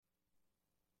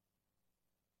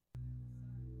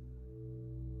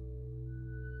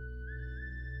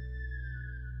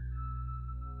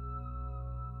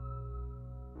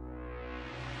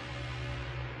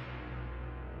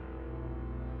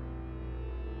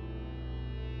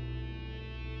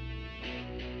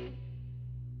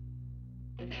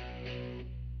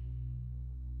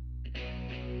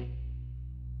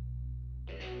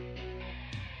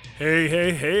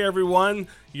Hey, everyone.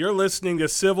 You're listening to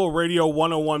Civil Radio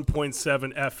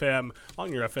 101.7 FM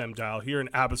on your FM dial here in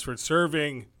Abbotsford,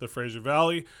 serving the Fraser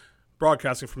Valley,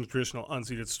 broadcasting from the traditional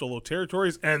unceded Stolo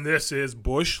territories. And this is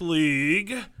Bush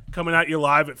League, coming at you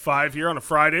live at 5 here on a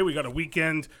Friday. We got a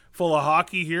weekend full of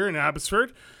hockey here in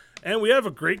Abbotsford. And we have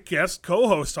a great guest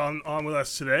co-host on with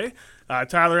us today,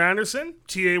 Tyler Anderson,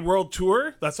 TA World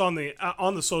Tour. That's on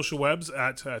the social webs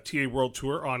at TA World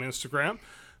Tour on Instagram.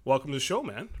 Welcome to the show,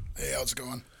 man. Hey, how's it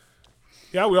going?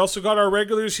 Yeah, we also got our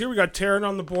regulars here. We got Taryn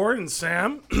on the board and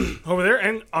Sam over there.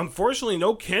 And unfortunately,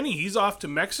 no Kenny. He's off to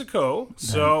Mexico.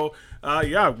 So,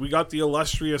 we got the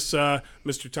illustrious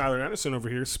Mr. Tyler Anderson over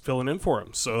here filling in for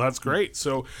him. So that's great.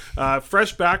 So,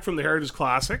 fresh back from the Heritage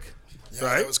Classic. Yeah,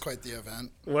 right? That was quite the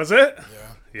event. Was it?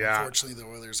 Yeah. Unfortunately, the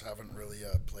Oilers haven't really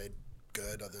played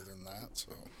good other than that.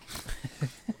 So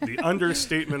the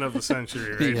understatement of the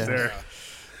century right there. Yeah.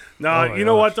 Now, you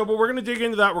know what, though? But we're going to dig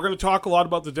into that. We're going to talk a lot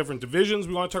about the different divisions.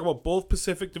 We want to talk about both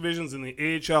Pacific divisions in the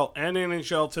AHL and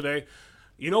NHL today.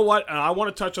 You know what? And I want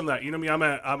to touch on that. You know me, I'm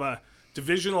a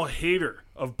divisional hater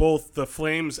of both the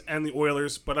Flames and the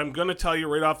Oilers. But I'm going to tell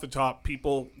you right off the top,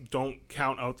 people don't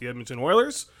count out the Edmonton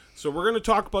Oilers. So we're going to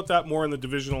talk about that more in the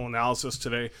divisional analysis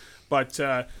today. But,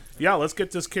 let's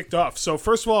get this kicked off. So,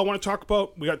 first of all, I want to talk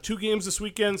about, we got two games this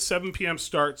weekend, 7 p.m.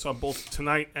 starts on both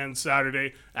tonight and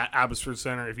Saturday at Abbotsford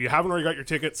Center. If you haven't already got your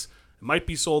tickets, it might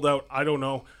be sold out. I don't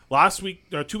know.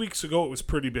 2 weeks ago, it was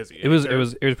pretty busy. It was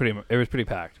pretty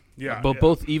packed. Yeah. But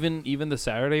both even the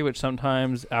Saturday, which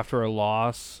sometimes after a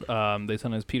loss, they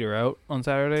sometimes peter out on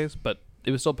Saturdays, but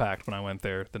it was still packed when I went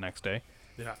there the next day.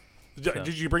 Yeah.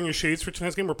 Did you bring your shades for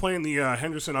tonight's game? We're playing the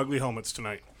Henderson Ugly helmets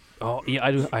tonight. Oh, yeah,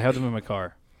 I do. I have them in my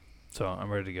car, so I'm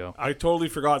ready to go. I totally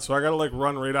forgot, so I got to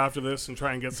run right after this and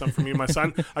try and get some for me and my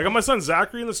son. I got my son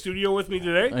Zachary in the studio with me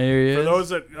today. For those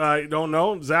that don't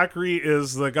know, Zachary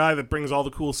is the guy that brings all the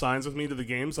cool signs with me to the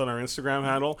games on our Instagram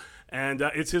handle, and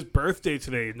it's his birthday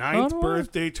today, 9th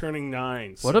birthday, turning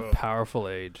 9. What a powerful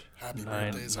age. Happy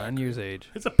birthday, Zachary. 9 years age.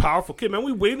 It's a powerful kid, man.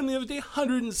 We weighed him the other day,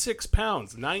 106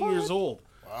 pounds, 9 years old.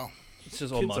 Wow. It's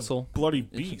just all muscle. A bloody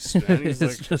beast, man. He's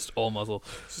It's just all muscle.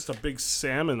 It's just a big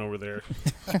salmon over there.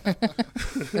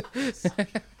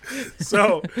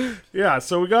 So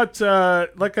we got,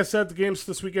 like I said, the games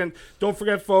this weekend. Don't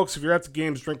forget, folks, if you're at the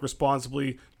games, drink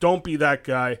responsibly. Don't be that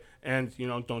guy. And,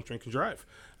 don't drink and drive.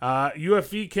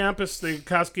 UFV campus, the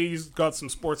Cascades got some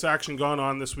sports action going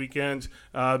on this weekend.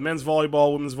 Men's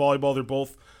volleyball, women's volleyball, they're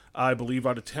both, I believe,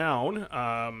 out of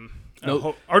town. They're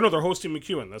hosting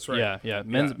McEwen. That's right. Yeah.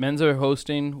 Men's are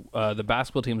hosting. The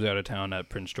basketball teams are out of town at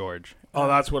Prince George. Oh,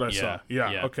 that's what I saw.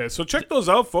 Yeah. Okay. So check those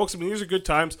out, folks. I mean, these are good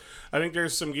times. I think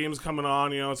there's some games coming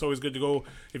on. It's always good to go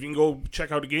if you can go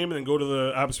check out a game and then go to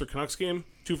the Abbotsford Canucks game.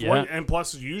 2 for 1. And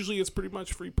plus, usually it's pretty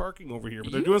much free parking over here.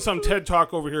 But they're doing some TED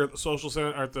Talk over here at the social center,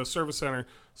 or at the service center.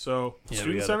 So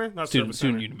student center, not service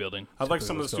center. Student building. I'd like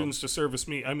some of the students to service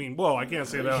me. I mean, I can't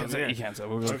say that. You can't say.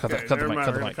 We're going to cut the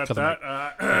mic. Cut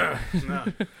that.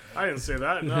 No, I didn't say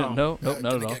that. No. Nope,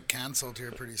 not at all. Get canceled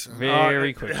here pretty soon.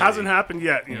 Very quickly. It hasn't happened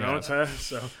yet.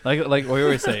 So like we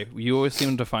always say, you always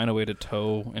seem to find a way to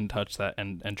toe and touch that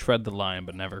and tread the line,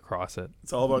 but never cross it.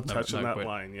 It's all about touching that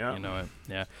line. Yeah. You know it.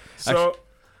 Yeah.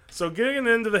 So getting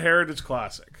into the Heritage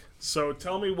Classic. So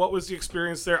tell me, what was the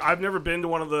experience there? I've never been to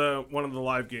one of the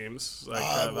live games, the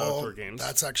outdoor games.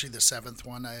 That's actually the 7th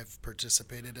one I've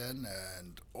participated in,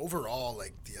 and overall,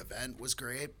 the event was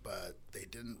great, but they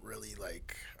didn't really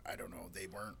they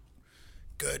weren't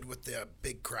good with the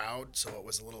big crowd, so it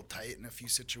was a little tight in a few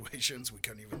situations. We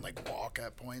couldn't even walk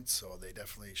at points, so they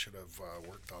definitely should have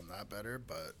worked on that better,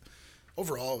 but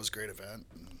overall, it was a great event.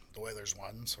 And the Oilers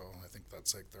won, so I think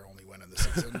that's their only win of the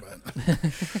season.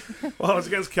 But well, it's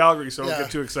against Calgary, so don't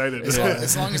get too excited.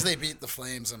 As long as they beat the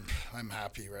Flames, I'm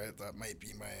happy, right? That might be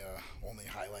my only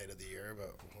highlight of the year,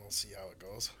 but we'll see how it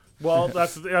goes. Well,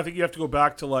 that's the thing. I think you have to go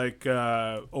back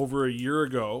to over a year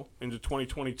ago into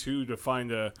 2022 to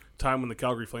find a time when the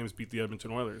Calgary Flames beat the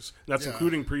Edmonton Oilers. That's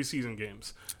including preseason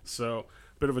games. So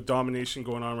bit of a domination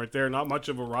going on right there. Not much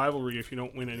of a rivalry if you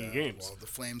don't win any games. Well, the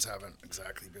Flames haven't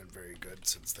exactly been very good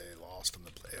since they lost in the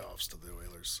playoffs to the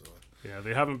Oilers. So yeah,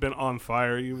 they haven't been on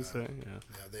fire, you would say. Yeah,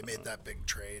 they made that big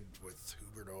trade with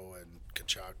Huberdeau and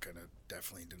Tkachuk, and it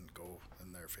definitely didn't go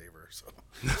in their favor.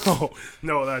 So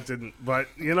no, that didn't. But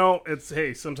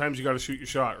it's sometimes you got to shoot your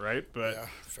shot, right? But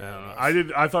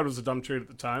I thought it was a dumb trade at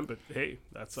the time, but hey,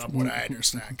 that's up. What I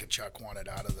understand, Tkachuk wanted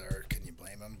out of there. Can you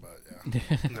blame him? But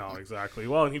no, exactly.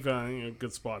 Well, and he found a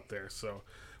good spot there. So,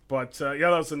 but that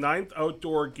was the 9th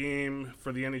outdoor game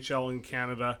for the NHL in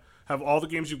Canada. Have all the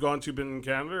games you've gone to been in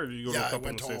Canada, or did you go to a Yeah, I couple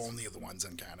in went the to States? only the ones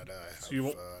in Canada. I So you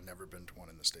have won't- never been to one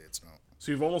in the States, no.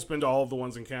 So you've almost been to all of the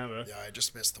ones in Canada. Yeah, I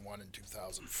just missed the one in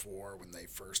 2004 when they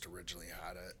first originally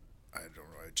had it. I don't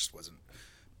know, I just wasn't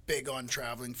big on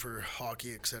traveling for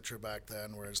hockey, etc. back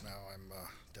then, whereas now I'm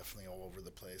definitely all over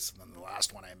the place. And then the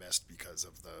last one I missed because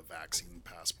of the vaccine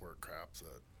passport crap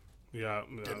that Yeah,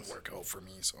 didn't work out for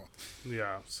me, so.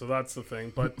 Yeah, so that's the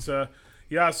thing. But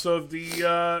yeah, so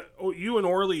the you and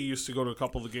Orly used to go to a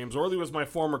couple of the games. Orly was my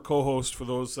former co-host. For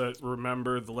those that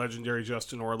remember, the legendary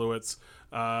Justin Orlowitz.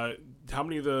 How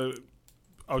many of the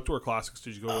outdoor classics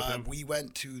did you go with him? We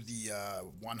went to the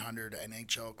 100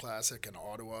 NHL Classic in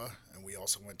Ottawa, and we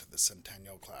also went to the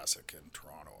Centennial Classic in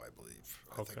Toronto, I believe.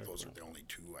 I think those are the only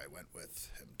two I went with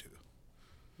him to.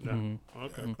 Yeah.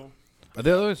 Okay. Cool. Are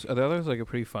the others like a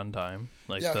pretty fun time?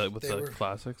 Like Yeah, with they the were-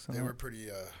 classics? And They that? were pretty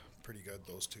good,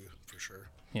 those two, for sure.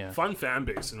 Yeah. Fun fan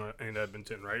base in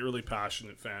Edmonton, right? Really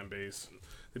passionate fan base.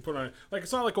 They put on like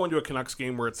it's not like going to a Canucks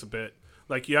game where it's a bit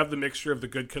like you have the mixture of the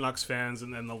good Canucks fans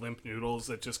and then the limp noodles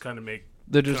that just kind of make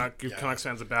They're just give Canucks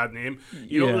fans a bad name.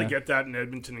 You don't Yeah. really get that in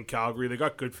Edmonton and Calgary. They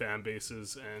got good fan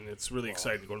bases, and it's really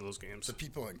exciting to go to those games. The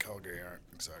people in Calgary aren't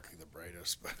exactly the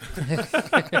brightest,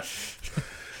 but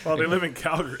Well, they live in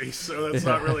Calgary, so that's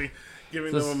not really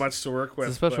giving It's a- them much to work with.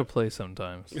 it's a special but- place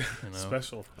sometimes. You know?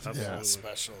 special. Absolutely. yeah,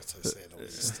 special to say the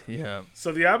least. Yeah.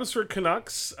 So the Abbotsford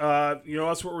Canucks,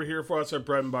 that's what we're here for. That's our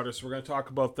bread and butter. So we're going to talk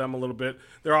about them a little bit.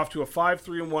 They're off to a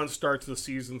 5-3-1 start to the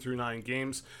season through 9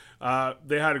 games.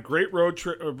 They had a great road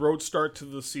start to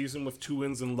the season with 2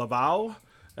 wins in Laval.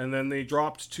 And then they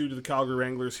dropped 2 to the Calgary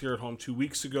Wranglers here at home 2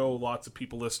 weeks ago. Lots of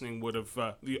people listening would have,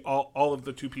 all of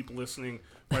the 2 people listening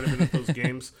might have been at those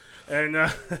games. And,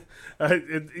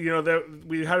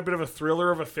 we had a bit of a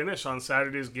thriller of a finish on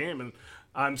Saturday's game. And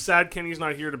I'm sad Kenny's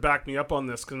not here to back me up on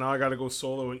this because now I got to go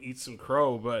solo and eat some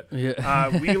crow. But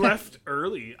we left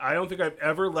early. I don't think I've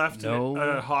ever left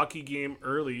a hockey game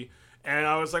early. And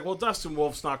I was like, well, Dustin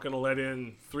Wolf's not going to let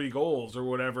in 3 goals or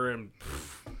whatever. And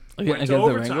went to Against the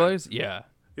overtime. Wranglers? Yeah.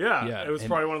 Yeah, it was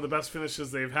probably one of the best finishes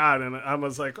they've had, and I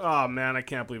was like, "Oh man, I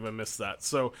can't believe I missed that."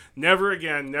 So never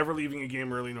again, never leaving a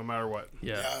game early, no matter what.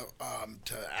 Yeah.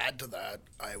 To add to that,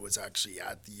 I was actually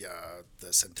at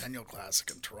the Centennial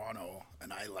Classic in Toronto,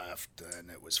 and I left,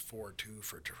 and it was 4-2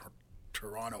 for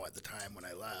Toronto at the time when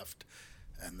I left,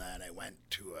 and then I went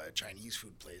to a Chinese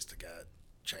food place to get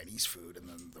Chinese food, and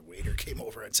then the waiter came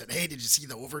over and said, "Hey, did you see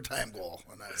the overtime goal?"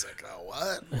 And I was like, "Oh,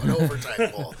 what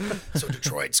overtime goal?" So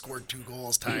Detroit scored 2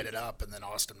 goals, tied it up, and then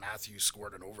Austin Matthews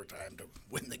scored an overtime to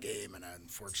win the game, and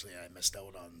unfortunately I missed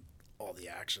out on all the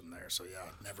action there. So yeah,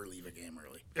 never leave a game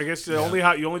early. I guess you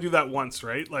only do that once,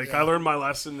 right? Like I learned my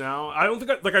lesson now. I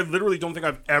literally don't think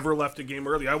I've ever left a game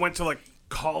early. I went to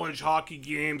college hockey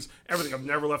games, everything. I've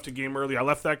never left a game early. I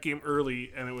left that game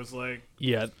early, and it was like,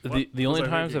 Yeah, What the was only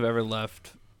I times thinking? I've ever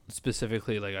left,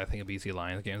 specifically, I think of BC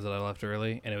Lions games that I left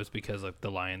early, and it was because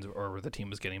the Lions or the team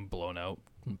was getting blown out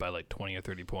by 20 or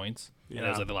 30 points, and it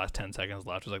was Yeah. the last 10 seconds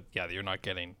left. It was you're not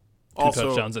getting 2 Also-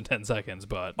 touchdowns in 10 seconds,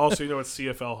 but also it's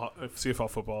CFL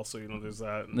football, so there's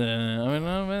that. I mean,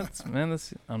 no,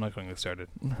 I'm not going to get started.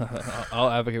 I'll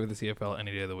advocate with the CFL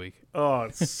any day of the week. Oh,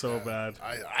 it's so bad.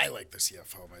 I like the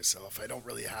CFL myself. I don't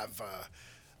really have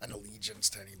an allegiance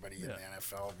to anybody in the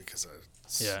NFL because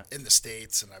it's in the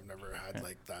States, and I've never had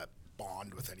that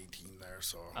bond with any team there.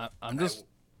 So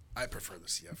I prefer the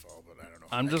CFL, but I don't know.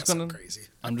 I'm crazy.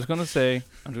 I'm just gonna say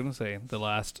the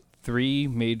last 3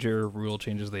 major rule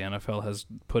changes the NFL has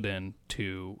put in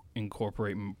to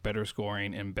incorporate better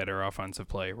scoring and better offensive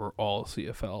play were all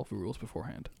CFL rules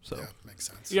beforehand. So Yeah, makes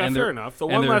sense. Yeah, And fair they're- enough. The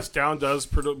and one they're- less down does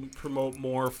promote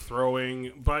more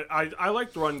throwing, but I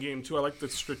like the run game too. I like the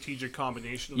strategic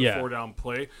combination of the 4-down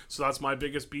play. So that's my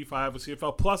biggest beef I have with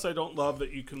CFL. Plus, I don't love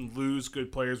that you can lose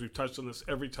good players. We've touched on this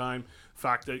every time. The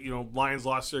fact that Lions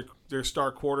lost their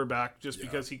star quarterback just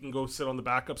because he can go sit on the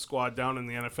backup squad down in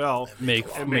the NFL make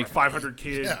and make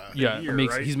 $500K a year,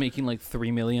 right? he's making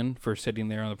 $3 million for sitting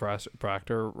there on the practice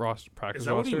roster. Is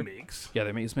that what he makes?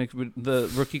 Yeah, he's making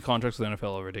the rookie contracts with the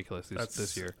NFL are ridiculous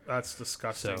this year. That's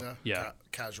disgusting. So yeah,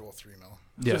 Casual 3 mil.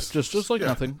 yeah, just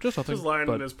nothing, just nothing. Just lying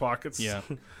but, in his pockets. Yeah.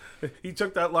 He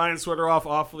took that lion sweater off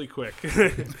awfully quick.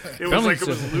 It was like it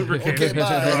was lubricated. Okay,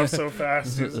 bye. It took off so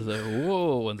fast. It's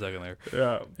whoa, 1 second there.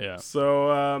 Yeah. Yeah.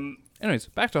 So, Anyways,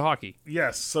 back to hockey.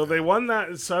 yes. So they won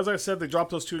that. So as I said, they dropped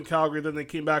those 2 in Calgary. Then they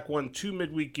came back, won 2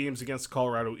 midweek games against the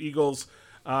Colorado Eagles.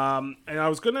 And I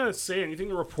was gonna say, anything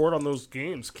to report on those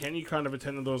games? Kenny kind of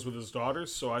attended those with his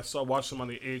daughters, so I watched them on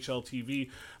the AHL TV.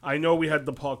 I know we had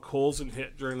the Paul Colson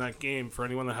hit during that game. For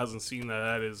anyone that hasn't seen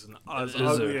that is as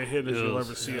ugly a hit as you'll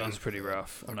ever see. It was pretty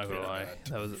rough. I'm not gonna lie.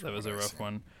 That was a rough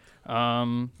one.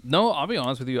 No, I'll be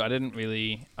honest with you. I didn't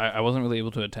really. I wasn't really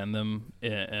able to attend them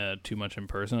too much in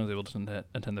person. I was able to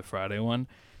attend the Friday one,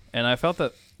 and I felt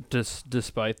that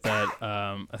despite that,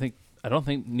 I don't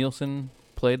think Nielsen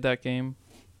played that game.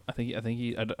 I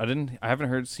haven't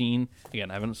heard seen again.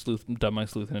 I haven't done my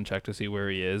sleuthing and check to see where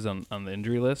he is on the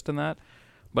injury list and that.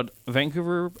 But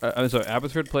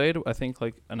Abbotsford played. I think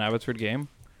like an Abbotsford game.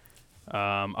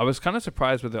 I was kind of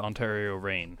surprised with the Ontario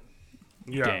Reign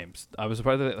games. I was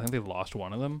surprised that I think they lost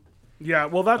one of them. Yeah,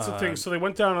 well, that's the thing. So they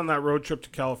went down on that road trip to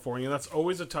California. That's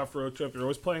always a tough road trip. You're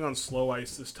always playing on slow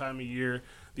ice this time of year.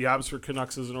 The Abbotsford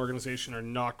Canucks as an organization are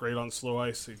not great on slow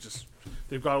ice.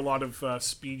 They've got a lot of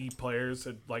speedy players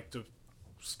that like to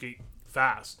skate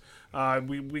fast.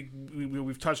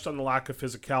 We've touched on the lack of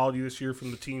physicality this year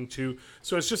from the team too.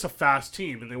 So it's just a fast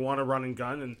team, and they want to run and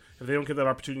gun. And if they don't get that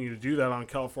opportunity to do that on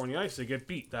California ice, they get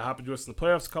beat. That happened to us in the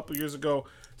playoffs a couple years ago.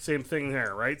 Same thing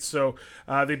there, right? So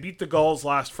they beat the Gulls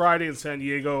last Friday in San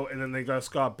Diego, and then they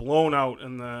just got blown out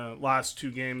in the last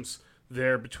two games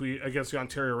there against the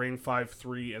Ontario Reign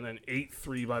 5-3 and then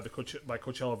 8-3 by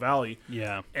Coachella Valley.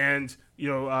 Yeah. And,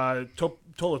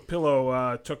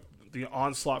 Tolopilo took the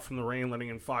onslaught from the Reign, letting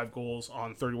in 5 goals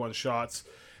on 31 shots.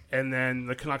 And then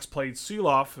the Canucks played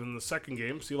Seeloff in the second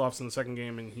game. Seeloff's in the second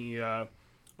game, and he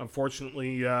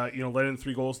unfortunately let in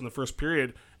 3 goals in the first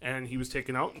period, and he was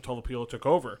taken out, and Tolopilo took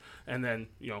over. And then,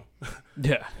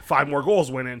 5 more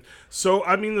goals went in. So,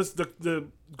 I mean, the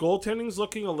goaltending's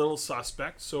looking a little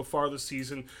suspect so far this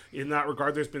season. In that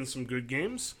regard, there's been some good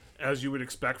games, as you would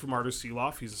expect from Artur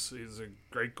Seeloff. He's a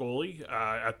great goalie,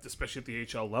 especially at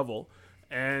the AHL level.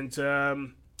 And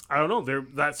I don't know,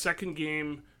 that second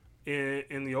game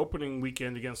in the opening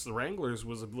weekend against the Wranglers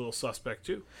was a little suspect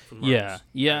too. Yeah.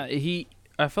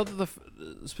 I felt that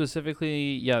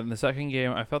specifically in the second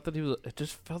game, I felt that he was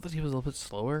a little bit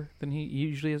slower than he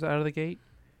usually is out of the gate,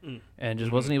 and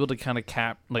just wasn't able to kind of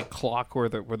clock where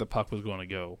the puck was going to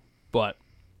go. But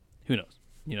who knows?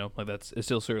 It's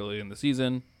still so early in the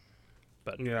season.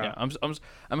 But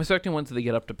I'm expecting once they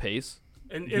get up to pace.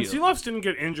 And Seeloff didn't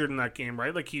get injured in that game,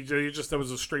 right? Like that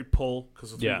was a straight pull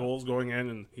because of 3 goals going in,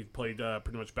 and he played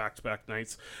pretty much back-to-back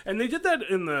nights. And they did that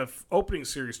in the opening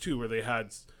series too, where they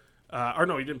had,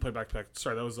 he didn't play back-to-back.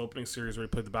 Sorry, that was the opening series where he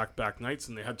played the back-to-back nights,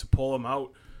 and they had to pull him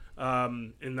out.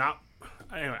 In that,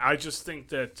 anyway, I just think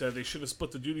that they should have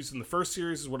split the duties in the first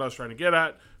series. Is what I was trying to get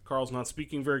at. Carl's not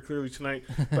speaking very clearly tonight,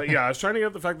 but I was trying to get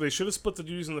at the fact that they should have split the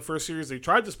duties in the first series. They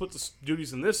tried to split the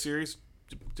duties in this series.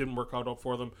 Didn't work out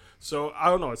for them. So I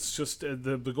don't know. It's just the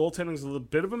goaltending is a little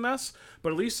bit of a mess,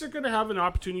 but at least they're going to have an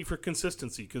opportunity for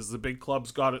consistency because the big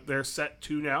clubs got it. They're set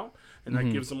to now, and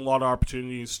that gives them a lot of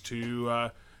opportunities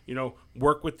to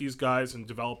work with these guys and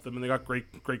develop them. And they got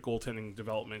great goaltending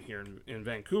development here in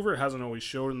Vancouver. It hasn't always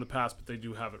showed in the past, but they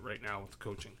do have it right now with the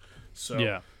coaching. So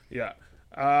there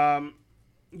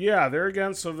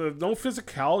again. So no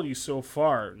physicality so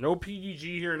far. No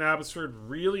PDG here in Abbotsford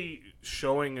really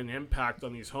showing an impact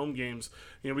on these home games.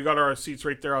 We got our seats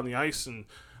right there on the ice, and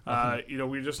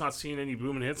we're just not seeing any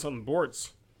booming hits on the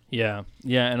boards. Yeah,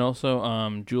 and also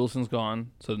Juleson's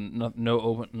gone, so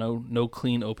no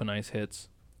clean open ice hits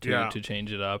to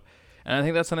change it up. And I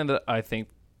think that's something that I think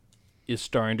is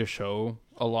starting to show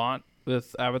a lot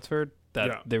with Abbotsford,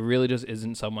 that there really just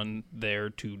isn't someone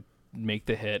there to make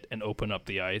the hit and open up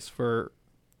the ice for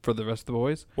the rest of the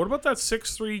boys. What about that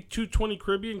 6'3", 220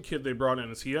 Caribbean kid they brought in?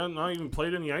 Has he not even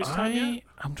played any ice time yet?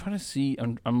 I'm trying to see.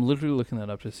 I'm literally looking that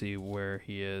up to see where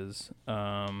he is.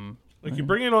 You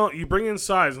bring in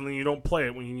size and then you don't play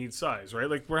it when you need size, right?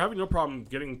 Like, we're having no problem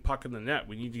getting puck in the net.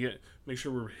 We need to make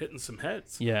sure we're hitting some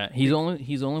heads. Yeah, he's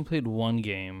only played 1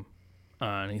 game,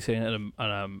 and he's saying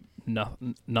at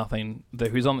nothing.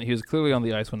 He was clearly on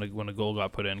the ice when a goal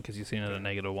got put in because he's seen it at a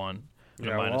 -1.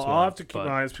 Yeah, well, I'll have to keep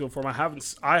my eyes peeled for him. I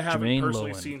haven't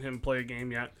personally seen him play a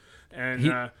game yet, and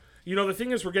the thing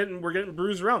is, we're getting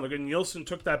bruised around. Look, Nielsen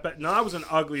took that bet. Now that was an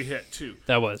ugly hit too.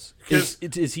 That was.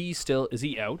 Is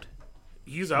he out?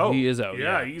 He's out. He is out.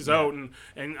 Yeah, he's out, and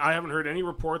I haven't heard any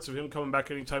reports of him coming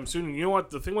back anytime soon. And you know what?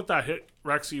 The thing with that hit,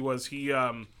 Rexy, was he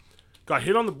got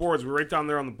hit on the boards. We were right down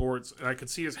there on the boards, and I could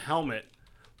see his helmet.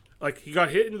 Like, he got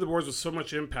hit into the boards with so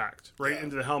much impact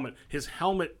into the helmet. His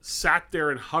helmet sat there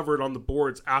and hovered on the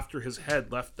boards after his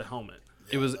head left the helmet.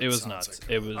 It was nuts.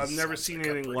 I've never seen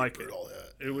anything like it.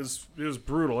 It was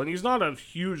brutal, and he's not a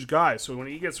huge guy, so when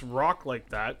he gets rocked like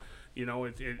that,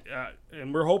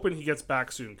 And we're hoping he gets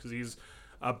back soon because he's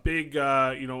a big,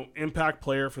 impact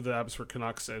player for the Abbotsford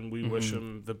Canucks, and we wish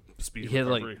him the speed He had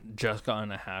recovery. just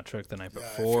gotten a hat trick the night Yeah,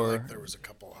 before. I feel like there was a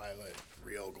couple highlight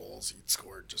reel goals he'd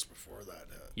scored just before that.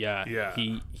 Yeah.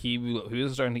 He was really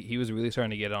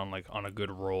starting to get on a good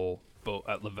roll both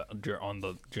at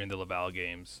during the Laval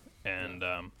games, and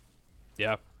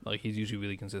he's usually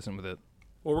really consistent with it.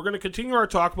 Well, we're going to continue our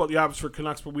talk about the Abbotsford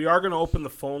Canucks, but we are going to open the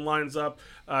phone lines up.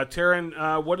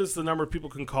 Taryn, what is the number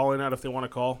people can call in at if they want to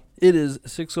call? It is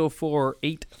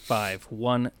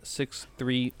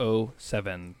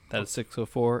 604-851-6307. That is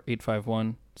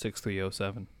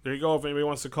 604-851-6307. There you go. If anybody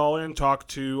wants to call in, talk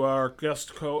to our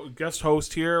guest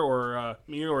host here, or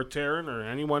me or Taryn or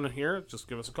anyone here, just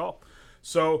give us a call.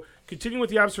 So, continuing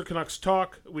with the Abbotsford Canucks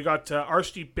talk, we got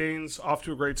Arshdeep Bains off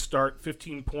to a great start,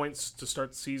 15 points to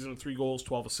start the season, 3 goals,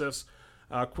 12 assists.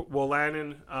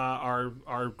 Wolanin,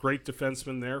 our great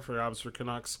defenseman there for the Abbotsford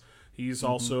Canucks, he's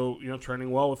also trending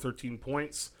well with 13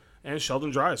 points. And Sheldon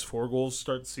Dries, 4 goals to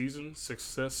start the season, 6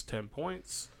 assists, 10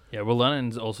 points. Yeah,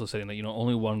 Wolanin's also saying that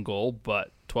only 1 goal,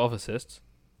 but 12 assists.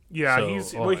 Yeah,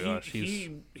 So,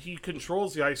 he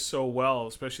controls the ice so well,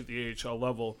 especially at the AHL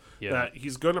level, that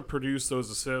he's going to produce those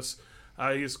assists.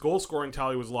 His goal scoring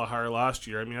tally was a lot higher last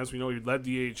year. I mean, as we know, he led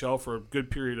the AHL for a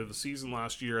good period of the season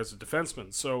last year as a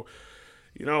defenseman. So,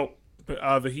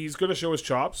 he's going to show his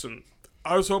chops, and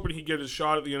I was hoping he'd get his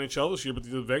shot at the NHL this year, but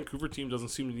the Vancouver team doesn't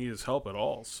seem to need his help at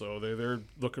all. So they're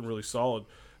looking really solid.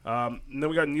 And then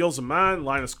we got Neil Zaman,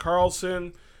 Linus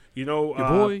Karlsson. Your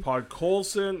boy. Pod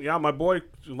Colson. Yeah, my boy,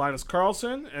 Linus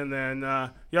Karlsson. And then,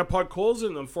 Pod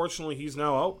Colson, unfortunately, he's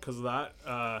now out because of that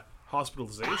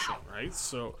hospitalization, right?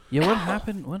 So what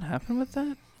happened? What happened with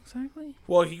that exactly?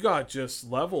 Well, he got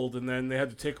just leveled, and then they had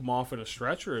to take him off in a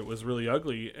stretcher. It was really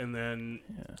ugly. And then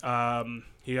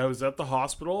he was at the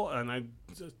hospital, and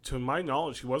to my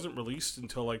knowledge, he wasn't released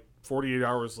until 48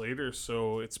 hours later,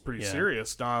 so it's pretty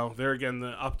serious. Now, there again,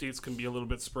 the updates can be a little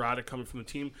bit sporadic coming from the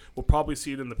team. We'll probably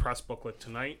see it in the press booklet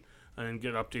tonight and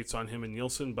get updates on him and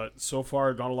Nielsen, but so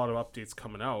far, not a lot of updates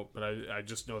coming out, but I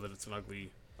just know that it's an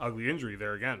ugly injury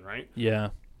there again, right? Yeah.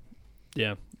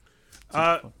 The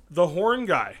horn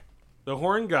guy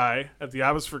at the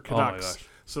Abbotsford Canucks. Oh my gosh.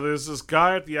 So there's this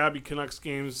guy at the Abbey Canucks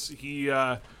games. He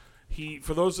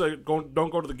for those that don't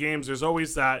go to the games, there's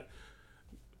always that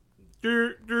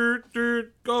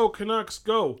go Canucks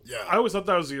go. Yeah. I always thought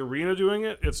that was the arena doing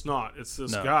it. It's not. It's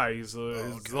this guy. He's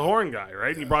the horn guy,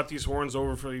 right? Yeah. He brought these horns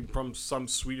over from some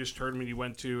Swedish tournament he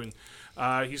went to, and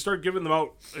he started giving them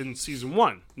out in season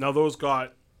 1. Now those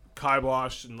got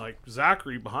kiboshed, and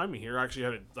Zachary behind me here actually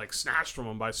had it snatched from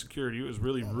him by security. It was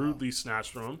really rudely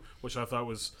snatched from him, which I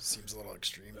thought seems a little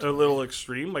extreme.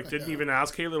 Didn't even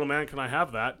ask, hey little man, can I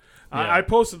have that? I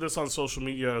posted this on social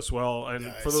media as well,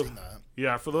 and for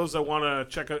those that want to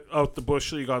check out the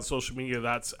Bush League on social media,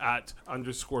 that's at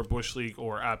 _Bush League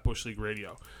or at Bush League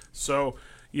Radio. So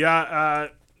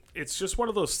it's just one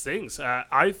of those things.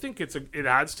 I think it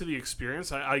adds to the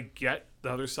experience. I get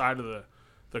the other side of the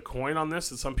coin on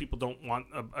this, and some people don't want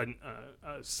a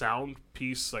sound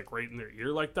piece right in their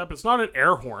ear like that. But it's not an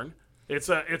air horn. It's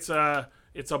a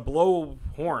blow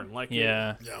horn. Well,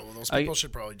 those people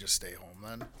should probably just stay home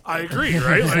then. I agree,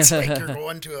 right? It's like you're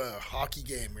going to a hockey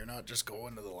game. You're not just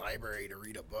going to the library to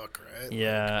read a book, right?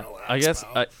 Yeah, I guess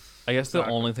the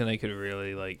only thing I could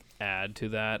really add to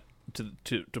that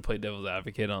to play devil's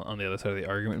advocate on the other side of the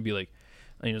argument would be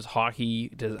is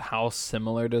hockey, how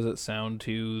similar does it sound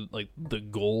to the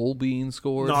goal being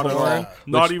scored? Not at all.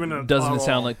 Not even. Doesn't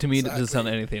sound like, to me, it doesn't sound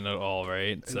anything at all,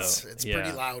 right? It's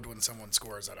pretty loud when someone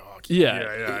scores at a hockey.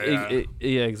 Yeah,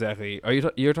 exactly.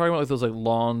 You're talking about those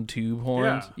long tube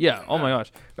horns? Yeah. Oh my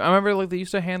gosh, I remember they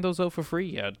used to hand those out for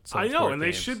free at some I know, and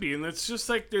games. They should be, and it's just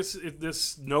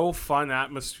this no fun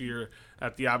atmosphere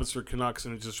at the Abbotsford Canucks,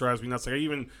 and it just drives me nuts. I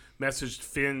even messaged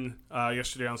Finn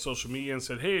yesterday on social media and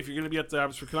said, hey, if you're going to be at the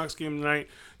Abbotsford Canucks game tonight,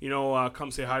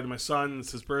 come say hi to my son.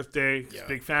 It's his birthday. He's a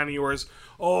big fan of yours.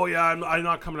 Oh, yeah, I'm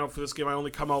not coming out for this game. I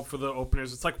only come out for the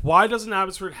openers. It's why doesn't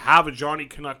Abbotsford have a Johnny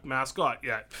Canuck mascot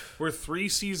yet? We're 3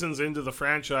 seasons into the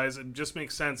franchise. It just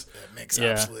makes sense. It makes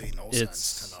absolutely no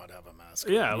sense to not have a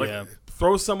mascot. Yeah,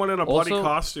 throw someone in a bloody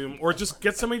costume, or just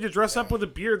get somebody to dress up with a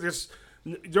beard. There's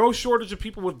no shortage of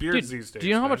people with beards these days. Do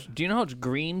you know how much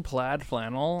green plaid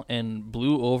flannel and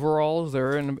blue overalls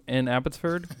there are in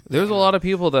Abbotsford? There's a lot of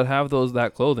people that have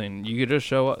that clothing. You could just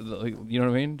show up, you know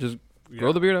what I mean? Just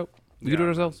grow the beard out. We can do it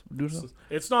ourselves. Do it ourselves.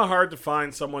 It's not hard to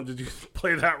find someone to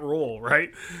play that role,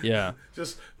 right? Yeah.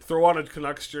 Just throw on a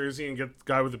Canucks jersey and get the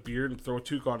guy with a beard and throw a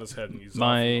toque on his head and he's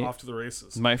off to the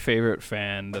races. My favorite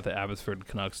fan that the Abbotsford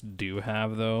Canucks do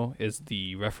have, though, is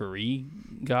the referee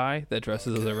guy that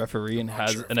dresses as a referee and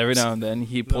every now and then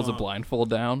he pulls a blindfold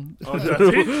down. Oh,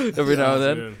 does he? Every now and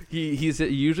then he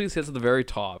usually sits at the very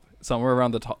top, somewhere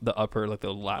around the upper, like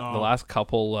the last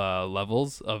couple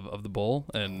levels of the bowl,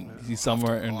 and he's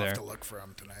somewhere in there. I'll have to look for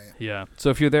him tonight. Yeah. So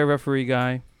if you're there, referee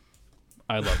guy,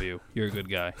 I love you. You're a good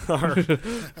guy.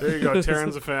 There you go.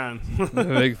 Taryn's a fan. I'm a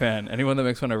big fan. Anyone that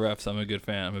makes fun of refs, I'm a good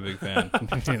fan. I'm a big fan.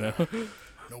 You know.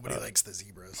 Nobody likes the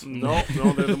zebras. No,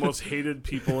 they're the most hated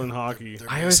people in hockey.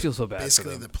 I always feel so bad.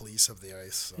 Basically, for them. the police of the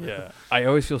ice. So. Yeah, I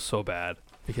always feel so bad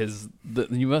because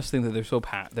you must think that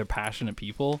they're they're passionate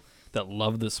people that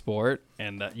love the sport,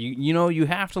 and that you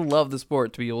have to love the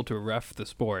sport to be able to ref the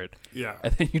sport. Yeah,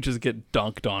 and then you just get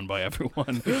dunked on by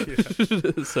everyone.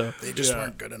 So they just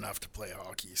weren't good enough to play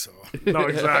hockey. So no,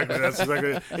 exactly. That's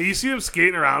exactly. And you see them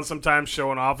skating around sometimes,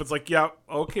 showing off. It's like, yeah,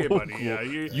 okay, buddy. Cool. Yeah,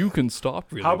 you can stop.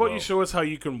 Really, how about you show us how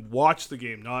you can watch the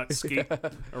game, not skate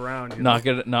around? Not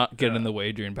get in the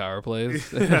way during power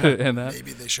plays. And that.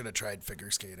 Maybe they should have tried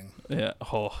figure skating. Yeah.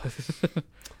 Oh.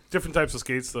 Different types of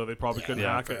skates, though. They probably couldn't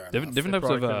hack it. Different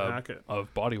types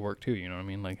of body work, too, you know what I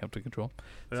mean? Like, have to control.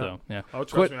 Yeah. So, yeah. Oh,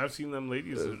 trust me, I've seen them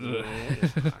ladies.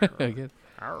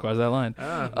 Cross that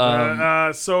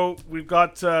line. So, we've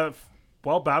got,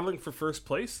 battling for first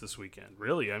place this weekend,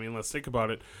 really. I mean, let's think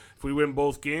about it. If we win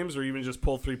both games or even just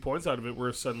pull 3 points out of it,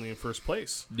 we're suddenly in first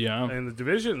place in the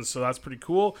division. So that's pretty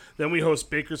cool. Then we host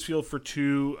Bakersfield for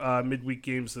 2 midweek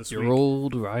games this week. Your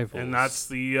old rivals. And that's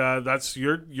that's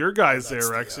your guys there,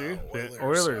 Rexy.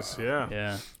 Oilers, yeah.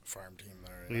 Yeah. Farm team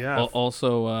there. Yeah.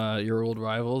 Also, your old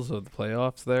rivals of the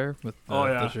playoffs there with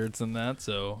the shirts and that.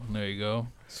 So there you go.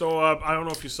 So I don't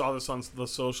know if you saw this on the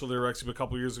social there, Rexy, but a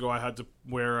couple years ago I had to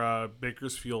wear a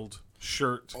Bakersfield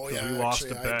shirt. Oh yeah, we lost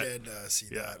a bet. I did see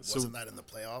that. Wasn't that in the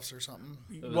playoffs or something?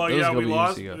 Well, yeah, we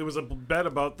lost. It was a bet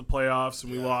about the playoffs,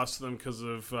 and we lost them because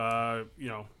of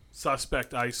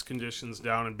suspect ice conditions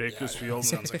down in Bakersfield.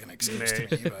 Sounds like an excuse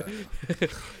to me,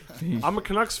 but I'm a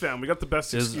Canucks fan. We got the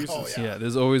best excuses.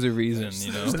 There's always a reason.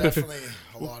 There's definitely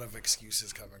a lot of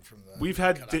excuses coming from the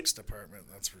Canucks department.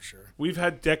 That's for sure. We've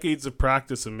had decades of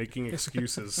practice in making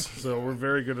excuses, so we're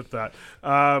very good at that. But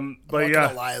I'm not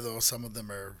gonna lie, though, some of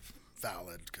them are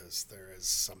valid because there is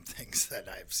some things that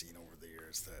I've seen over the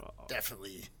years that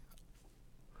definitely,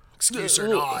 excuse or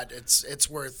not, it's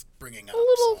worth bringing up.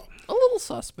 A little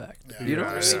suspect. Yeah, you know,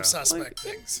 there's some suspect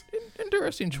things.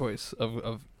 Interesting choice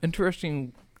of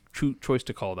interesting choice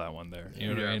to call that one there.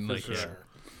 You know what I mean? Like, sure.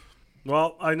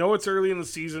 Well, I know it's early in the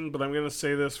season, but I'm going to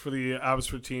say this for the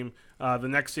Abbotsford team. The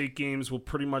next 8 games will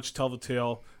pretty much tell the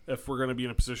tale if we're going to be in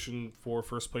a position for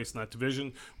first place in that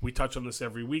division. We touch on this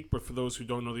every week, but for those who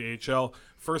don't know the AHL,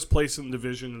 first place in the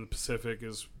division in the Pacific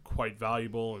is quite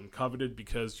valuable and coveted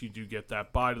because you do get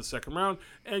that bye to the second round,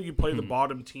 and you play the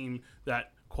bottom team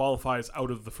that qualifies out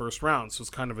of the first round. So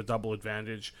it's kind of a double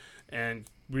advantage and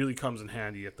really comes in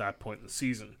handy at that point in the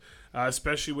season.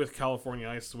 Especially with California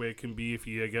ice the way it can be. If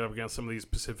you get up against some of these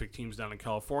Pacific teams down in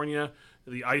California,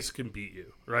 the ice can beat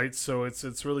you, right? So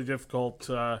it's really difficult,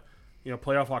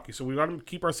 playoff hockey. So we got to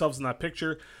keep ourselves in that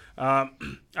picture.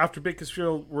 After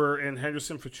Bakersfield, we're in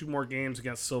Henderson for 2 more games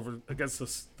against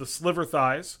the Sliver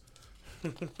Thighs.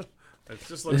 It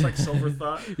just looks like Silver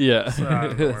Thought. Yeah,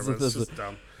 it's just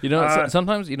dumb. You know,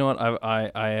 sometimes you know what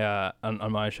I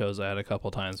on my shows I had a couple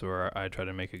times where I tried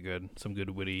to make some good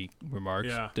witty remarks.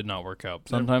 Yeah. Did not work out.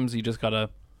 Sometimes you just gotta.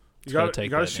 You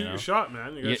gotta shoot your shot,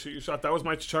 man. You gotta shoot your shot. That was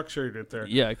my Chuck shirt right there.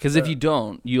 Yeah, because if you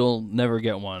don't, you'll never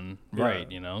get one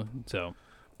right. You know, so.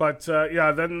 But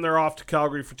then they're off to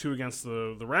Calgary for 2 against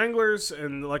the Wranglers,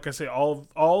 and like I say, all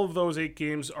of those 8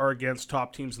 games are against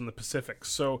top teams in the Pacific.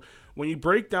 So when you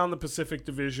break down the Pacific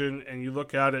Division and you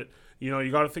look at it,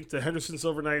 you got to think the Henderson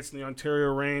Silver Knights and the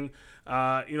Ontario Reign.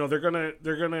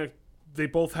 They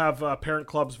both have parent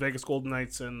clubs, Vegas Golden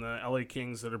Knights and the LA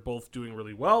Kings, that are both doing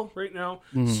really well right now.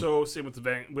 Mm-hmm. So same with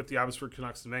the Abbotsford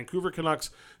Canucks and Vancouver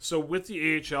Canucks. So with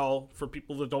the AHL, for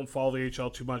people that don't follow the AHL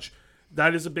too much,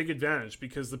 that is a big advantage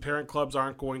because the parent clubs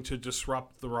aren't going to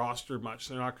disrupt the roster much.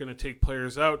 They're not going to take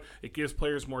players out. It gives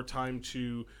players more time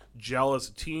to gel as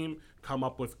a team, come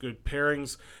up with good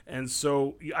pairings. And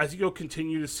so I think you'll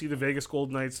continue to see the Vegas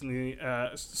Golden Knights and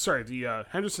the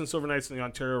Henderson Silver Knights and the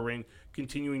Ontario Reign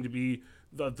continuing to be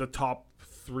the top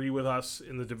 3 with us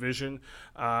in the division.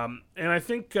 And I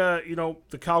think,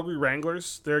 the Calgary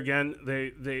Wranglers, there again,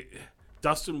 they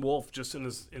Dustin Wolf just in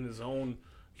his own...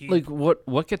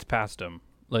 What gets past him?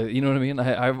 Like, you know what I mean?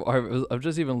 I'm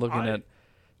just even looking at.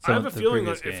 I have a feeling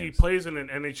that if he plays in an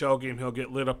NHL game, he'll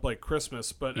get lit up like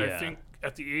Christmas. But I think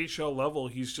at the AHL level,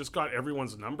 he's just got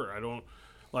everyone's number. I don't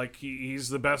like he's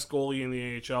the best goalie in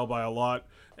the AHL by a lot,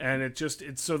 and it's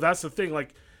so that's the thing.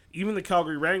 Like even the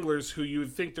Calgary Wranglers, who you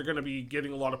would think they're going to be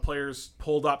getting a lot of players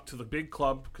pulled up to the big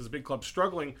club because the big club's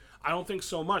struggling. I don't think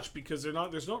so much because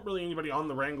there's not really anybody on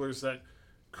the Wranglers that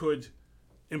could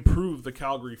improve the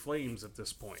Calgary Flames at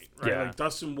this point, right? Yeah. Like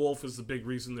Dustin Wolf is the big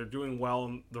reason they're doing well,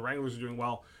 and the Wranglers are doing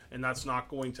well, and that's not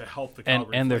going to help the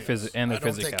Calgary and their Flames. and their I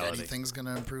don't physicality. think anything's going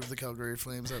to improve the Calgary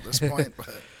Flames at this point.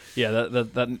 But Yeah,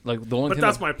 that like the only. But thing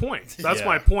that's my point. That's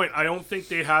my point. I don't think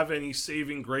they have any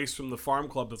saving grace from the farm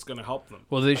club that's going to help them.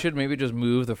 Well, they should maybe just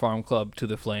move the farm club to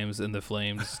the Flames and the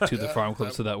Flames to the farm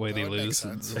club, so that way they lose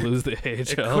the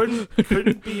AHL. It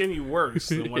couldn't be any worse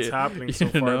than what's happening so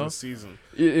far this season.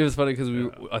 It was funny because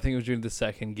I think it was during the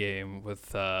second game with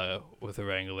the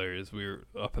Wranglers. We were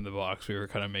up in the box. We were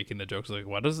kind of making the jokes like,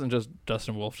 why doesn't just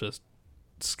Dustin Wolf just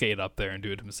skate up there and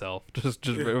do it himself? Just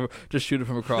shoot it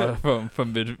from across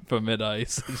from mid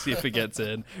ice and see if it gets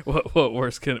in. What's the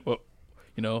worst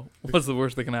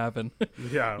that can happen?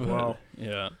 Yeah, well,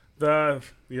 yeah.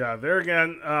 There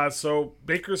again. So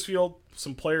Bakersfield,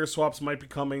 some player swaps might be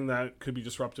coming that could be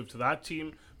disruptive to that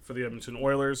team for the Edmonton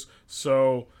Oilers.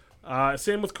 So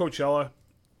same with Coachella.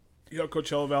 You know,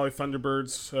 Coachella Valley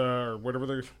Thunderbirds, or whatever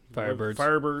they're Firebirds,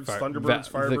 Thunderbirds,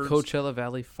 Firebirds. The Coachella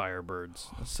Valley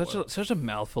Firebirds. Such a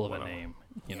mouthful of a name,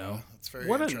 you know. It's very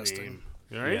What interesting.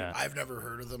 a name, right? Yeah. I've never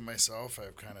heard of them myself.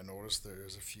 I've kind of noticed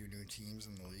there's a few new teams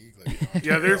in the league. Like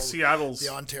Yeah, there's Seattle's. The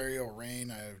Ontario Reign.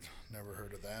 I've never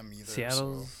heard of them either.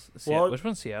 Which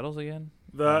one's Seattle's again?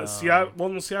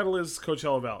 Seattle is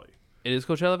Coachella Valley. It is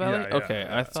Coachella Valley? Yeah, okay,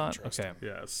 yeah, I thought. Okay.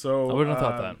 Yeah, so I wouldn't have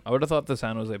thought that. I would have thought the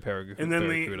San Jose Paraguay. And then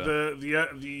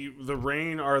the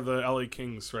Reign are the LA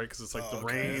Kings, right? Because it's like the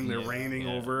rain, they're raining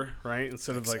over, right?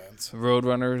 Instead of like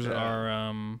Roadrunners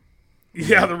are.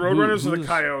 Yeah, the Roadrunners are the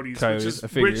Coyotes, Coyotes,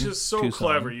 which is so Tucson.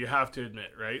 clever. You have to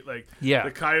admit, right? Like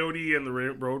the Coyote and the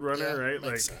Roadrunner, right?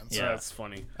 Like that's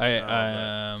funny.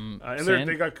 And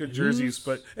they got good jerseys,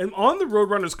 and on the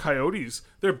Roadrunners Coyotes,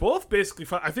 they're both basically.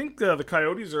 I think the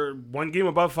Coyotes are one game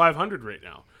above 500 right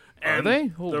now. And are they?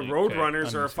 The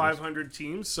Roadrunners are a 500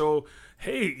 team, so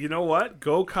hey, you know what?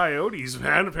 Go Coyotes,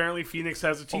 man! Apparently, Phoenix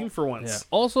has a team for once. Yeah.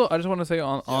 Also, I just want to say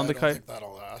on the Coyotes,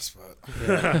 that'll last, but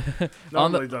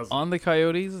on the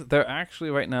Coyotes, they're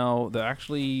actually right now. They're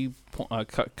actually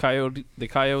the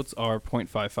Coyotes are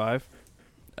 .55,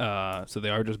 so they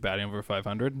are just batting over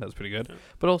 500. That's pretty good. Yeah.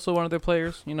 But also, one of their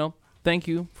players, thank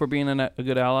you for being a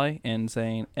good ally and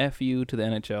saying F you to the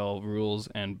NHL rules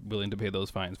and willing to pay those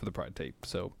fines for the Pride tape.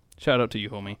 So. Shout out to you,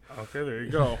 homie. Okay, there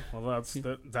you go. Well,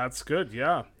 that's good,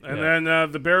 yeah. And then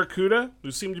the Barracuda,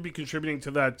 who seem to be contributing to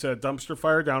that dumpster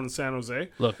fire down in San Jose.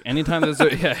 Look, anytime there's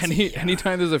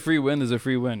anytime there's a free win, there's a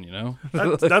free win.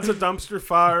 That's a dumpster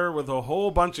fire with a whole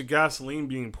bunch of gasoline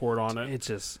being poured on it. It's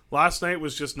just last night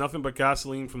was just nothing but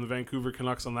gasoline from the Vancouver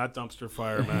Canucks on that dumpster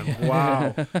fire, man.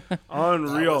 Wow,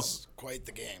 unreal. That was quite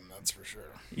the game, that's for sure.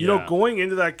 You know, going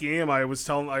into that game, I was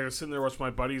sitting there watching my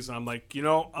buddies, and I'm like,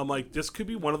 this could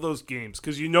be one of those games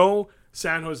because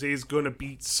San Jose is going to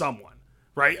beat someone,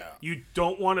 right? Yeah. You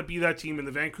don't want to be that team, and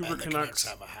the Vancouver Canucks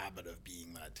have a habit of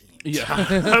being that team. Yeah,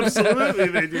 absolutely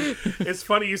they do. It's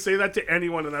funny you say that to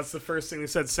anyone, and that's the first thing they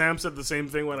said. Sam said the same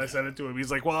thing when I said it to him. He's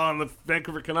like, "Well, on the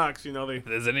Vancouver Canucks, they if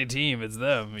there's any team, it's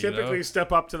them." Typically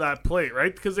step up to that plate,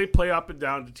 right? Because they play up and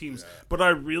down to teams. Yeah. But I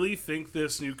really think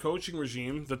this new coaching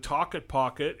regime, the Talkit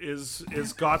Pocket, is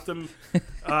got them,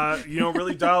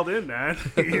 really dialed in, man.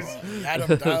 He had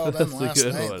them dialed in last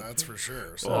night. That's for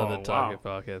sure. So. The Talkit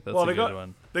Pocket. That's a good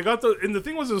one. They got and the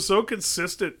thing was, it was so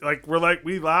consistent. Like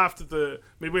we laughed at the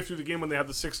midway through the game when they had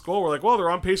the 6th goal. We're like, well, they're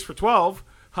on pace for 12.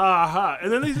 Ha ha.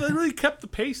 And then they really kept the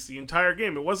pace the entire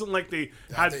game. It wasn't like they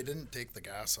they didn't take the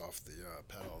gas off the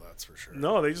pedal, that's for sure.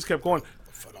 No, they just kept going.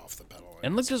 The foot off the pedal.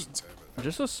 And look, just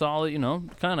a solid, kind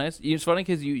of nice. It's funny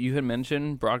because you had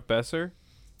mentioned Brock Besser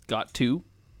got 2.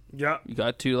 Yeah. You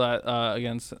got 2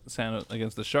 against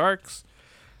the Sharks.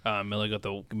 Miller got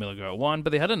 1, but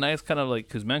they had a nice kind of like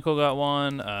Kuzmenko got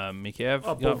 1. Mikheyev.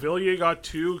 Beauvillier got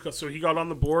 2, so he got on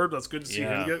the board. That's good to see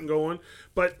him getting going.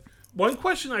 But one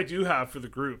question I do have for the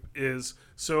group is,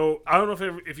 so I don't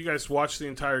know if you guys watched the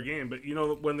entire game, but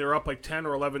when they're up like 10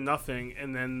 or 11-0,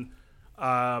 and then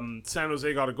San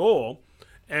Jose got a goal,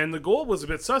 and the goal was a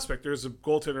bit suspect. There's a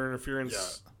goaltender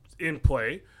interference in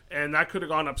play. And that could have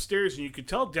gone upstairs, and you could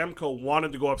tell Demko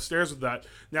wanted to go upstairs with that.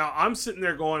 Now, I'm sitting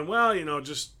there going, well,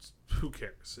 just who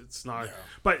cares? It's not. Yeah.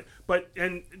 But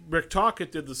Rick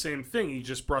Tocchet did the same thing. He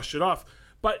just brushed it off.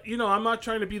 But, I'm not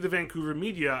trying to be the Vancouver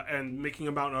media and making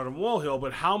a mountain out of a molehill,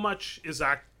 but how much is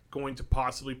that going to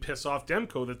possibly piss off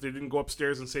Demko that they didn't go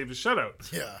upstairs and save the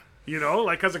shutout? Yeah.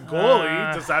 As a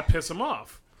goalie, does that piss him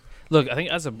off? Look, I think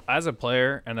as a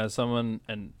player and as someone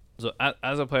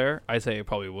as a player, I say it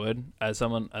probably would. As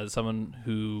someone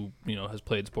who has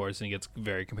played sports and gets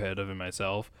very competitive in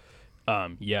myself,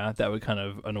 that would kind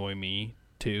of annoy me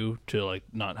too, to like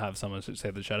not have someone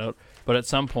save the shutout. But at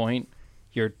some point,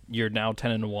 you're now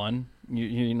 10-1.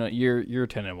 You're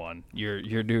 10-1.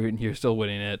 You're still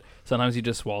winning it. Sometimes you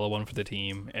just swallow one for the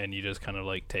team and you just kind of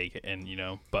like take it, and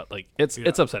but like it's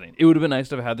upsetting. It would have been nice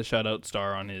to have had the shutout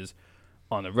star on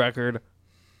the record.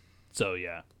 So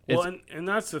yeah. Well, and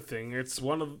that's the thing. It's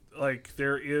one of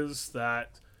there is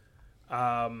that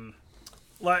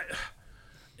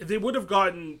they would have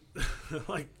gotten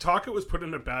Tocchet was put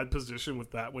in a bad position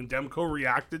with that when Demko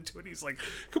reacted to it. He's like,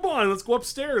 "Come on, let's go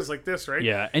upstairs like this, right?"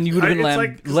 Yeah, and you would have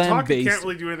been Tocchet can't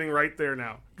really do anything right there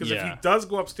now because if he Yeah. does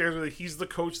go upstairs with it, he's the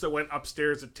coach that went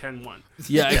upstairs at 10-1.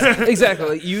 Yeah,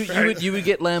 exactly. You would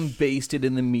get lambasted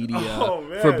in the media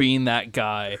for being that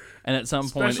guy, and at some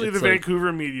point, especially the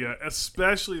Vancouver media,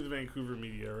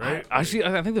 right? Actually,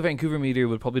 I think the Vancouver media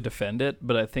would probably defend it,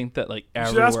 but I think that You should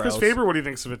everywhere ask Chris else, Faber what he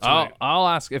thinks of it tonight. I'll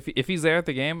ask if he's there at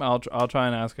the game. I'll try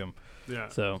and ask him. Yeah.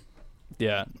 So,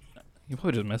 yeah, you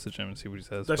probably just message him and see what he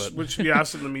says. That's what should be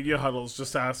asked in the media huddles.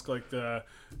 Just ask the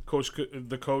coach.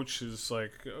 The coach is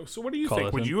like, "So what do you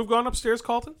think? Would you have gone upstairs,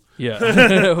 Colton?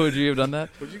 Yeah, would you have done that?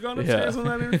 Would you have gone upstairs on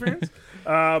that interference?"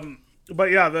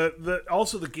 But yeah,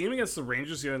 the game against the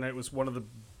Rangers the other night was one of the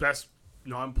best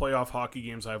non-playoff hockey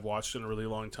games I've watched in a really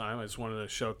long time. I just wanted to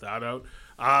shout that out.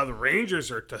 The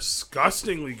Rangers are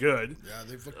disgustingly good. Yeah,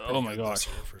 they've looked pretty good this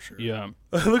year for sure. Yeah.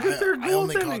 Look at their I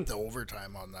only goaltending. caught the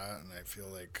overtime on that, and I feel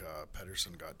like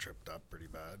Pettersson got tripped up pretty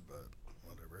bad, but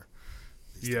whatever.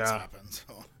 These things happen.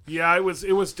 So. Yeah, it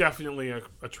was definitely a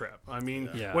trip. I mean,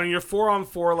 when you're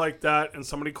 4-on-4 like that and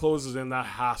somebody closes in, that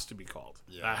has to be called.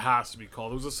 Yeah. That has to be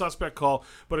called. It was a suspect call,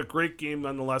 but a great game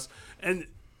nonetheless. And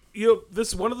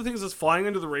this one of the things that's flying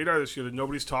under the radar this year that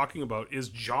nobody's talking about is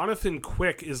Jonathan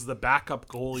Quick is the backup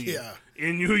goalie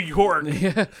in New York.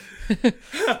 Yeah.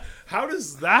 How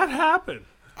does that happen?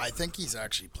 I think he's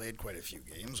actually played quite a few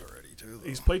games already too. Though.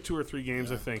 He's played 2 or 3 games,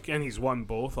 I think, and he's won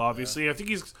both. Obviously, I think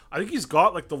he's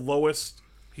got the lowest.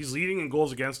 He's leading in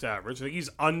goals against average. I think he's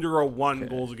under a 1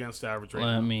 goals against average right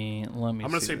now. Let me. I'm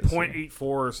going to say 0.84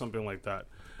 or something like that.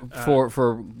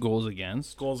 For goals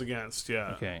against. Goals against,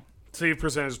 yeah. Okay. Save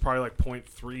percentage is probably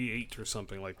 0.38 or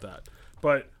something like that.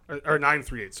 But or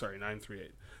 938, sorry,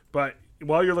 938. But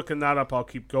while you're looking that up, I'll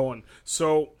keep going.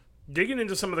 So digging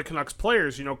into some of the Canucks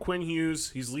players, Quinn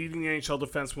Hughes, he's leading the NHL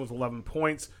defenseman with 11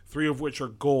 points, 3 of which are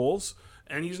goals,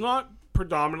 and he's not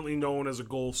predominantly known as a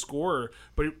goal scorer,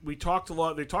 but they talked a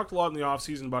lot in the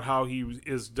offseason about how he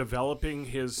is developing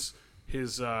his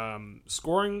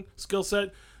scoring skill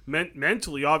set.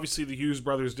 Mentally, obviously, the Hughes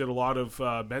brothers did a lot of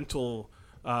mental.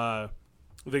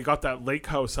 They got that lake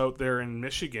house out there in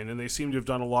Michigan, and they seem to have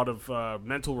done a lot of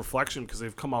mental reflection because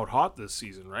they've come out hot this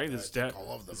season, right? I think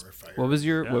all of them are fired. What was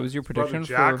your prediction for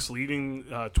Jack's leading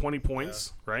 20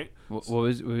 points, right? What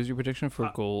was your prediction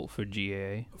for goal for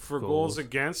GA? For goals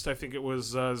against, I think it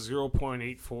was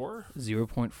 0.84.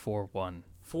 0.41.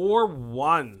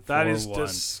 4-1. That is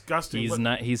disgusting.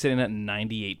 He's sitting at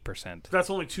 98%.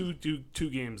 That's only two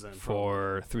games then.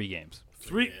 For 3 games.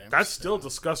 3 games. That's still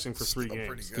disgusting for 3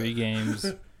 games. 3 games.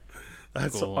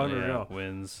 That's unreal.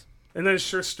 Wins. And then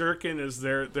Shesterkin is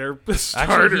their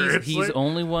starter. Actually, he's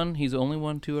only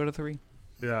won 2 out of 3.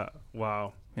 Yeah.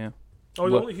 Wow. Yeah.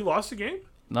 Oh, he lost a game?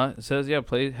 It says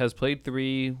has played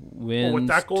 3 wins. Well, with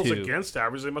that goals 2. against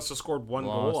average, they must have scored 1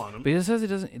 goal on him. But it says it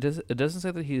doesn't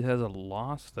say that he has a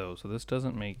loss though. So this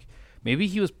doesn't make. Maybe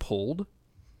he was pulled.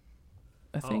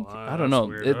 I think I don't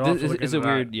know. It's a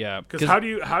weird, yeah. Because how do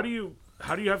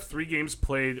you have 3 games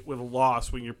played with a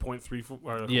loss when you're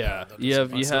 0.34? Yeah,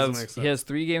 he has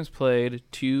 3 games played,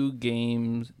 2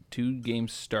 games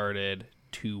started,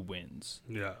 2 wins.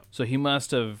 Yeah. So he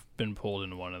must have been pulled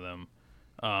into one of them.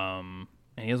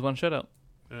 And he has 1 shutout.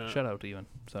 Shutout even.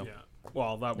 So yeah.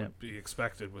 Well, that would be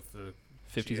expected with the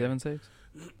 57 saves.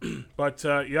 But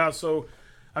so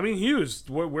I mean, Hughes,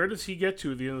 where does he get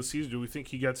to at the end of the season? Do we think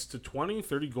he gets to 20,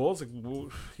 30 goals?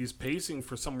 He's pacing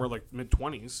for somewhere like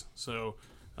mid-20s. So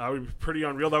that would be pretty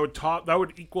unreal. That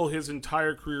would equal his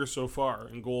entire career so far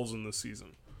in goals in this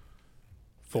season.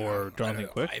 For Jonathan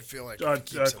Quick? I feel like if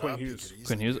he keeps Quinn it up, Hughes. he could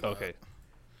Quinn easily Hughes? do that. Okay.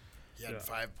 He had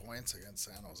 5 points against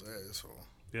San Jose, so...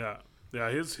 Yeah. Yeah,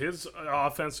 his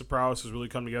offensive prowess has really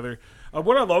come together.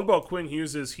 What I love about Quinn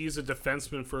Hughes is he's a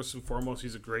defenseman first and foremost.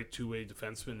 He's a great two-way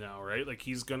defenseman now, right? Like,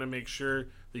 he's going to make sure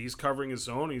that he's covering his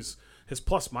zone. His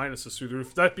plus-minus is through the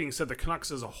roof. That being said, the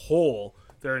Canucks as a whole,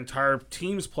 their entire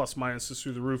team's plus-minus is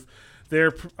through the roof.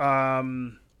 They're, I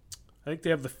think they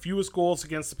have the fewest goals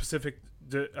against the Pacific,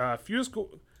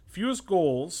 fewest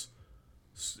goals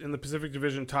in the Pacific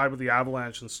Division, tied with the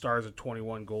Avalanche and Stars at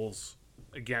 21 goals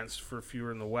against, for fewer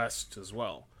in the West as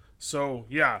well. So,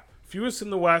 yeah, fewest in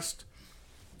the West,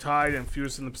 tied, and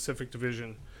fewest in the Pacific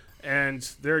Division. And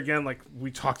there again, like we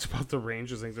talked about the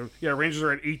Rangers thing. Rangers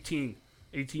are at 18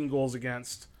 goals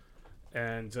against,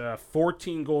 and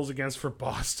 14 goals against for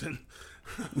Boston.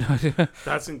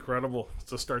 That's incredible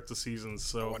to start the season.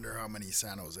 So I wonder how many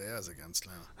San Jose has against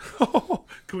now.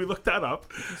 Can we look that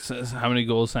up? So how many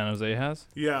goals San Jose has?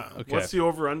 Yeah. Okay. What's the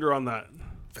over-under on that?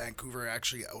 Vancouver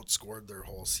actually outscored their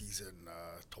whole season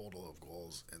total of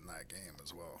goals in that game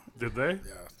as well. Did they?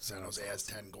 Yeah. San Jose has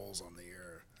 10 goals on the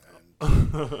year, and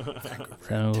Vancouver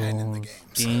had 10 in the game.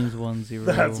 Games 1-0.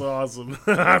 That's awesome.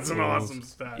 That's an awesome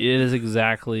stat. It is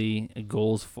exactly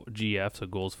goals for GF, so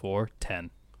goals for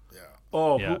 10.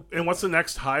 Oh, yeah. And what's the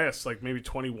next highest? Like maybe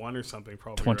 21 or something,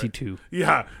 probably. 22. Right?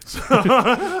 Yeah. So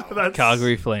that's...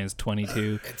 Calgary Flames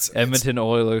 22. Edmonton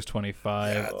Oilers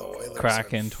 25. Yeah, the Oilers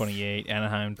Kraken 28.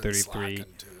 Anaheim 33. Too,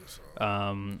 so.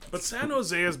 But San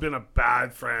Jose has been a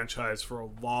bad franchise for a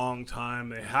long time.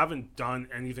 They haven't done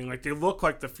anything. Like, they look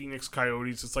like the Phoenix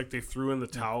Coyotes. It's like they threw in the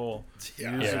towel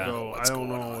years ago. I don't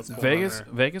know what's going on.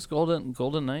 Vegas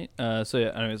Golden Knight.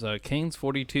 Anyways, Canes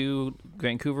 42,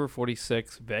 Vancouver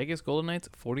 46, Vegas Golden Knights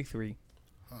 43.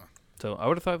 Huh. So I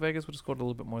would have thought Vegas would have scored a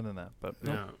little bit more than that, but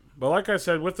yeah. No. But like I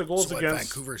said, with the goals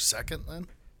against Vancouver's second then.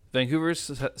 Vancouver's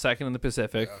second in the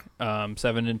Pacific,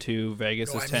 7-2.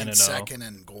 Vegas is 10-0. Second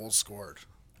in goals scored.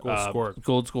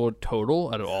 Goals scored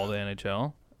total out of all the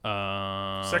NHL.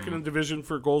 Second in division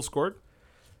for goals scored.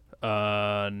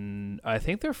 I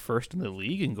think they're first in the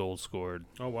league in goals scored.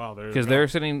 Oh wow, because they're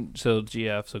sitting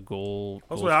GF's a goal.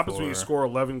 That's what happens when you score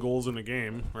 11 goals in a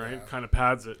game, right? Yeah. Kind of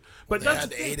pads it. But they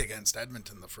had 8 against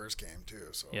Edmonton the first game too.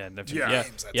 So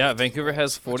Vancouver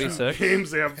has 46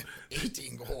 games. They have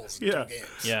 18 goals. In 2 games.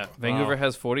 Yeah, so. Vancouver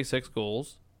has 46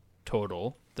 goals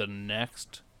total. The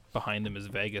next behind them is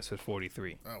Vegas with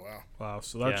 43. Oh wow! Wow.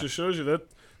 So that just shows you that.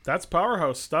 That's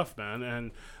powerhouse stuff, man. And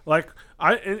like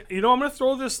I'm going to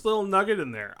throw this little nugget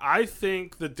in there. I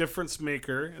think the difference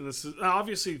maker, and this is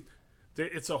obviously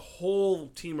it's a whole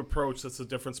team approach that's the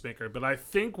difference maker, but I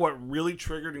think what really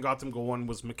triggered and got them going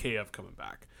was Mikheyev coming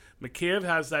back. Mikheyev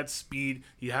has that speed,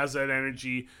 he has that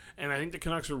energy, and I think the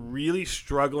Canucks are really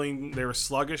struggling. They were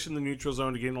sluggish in the neutral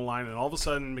zone to get in the line, and all of a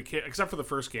sudden, Mikheyev, except for the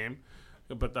first game,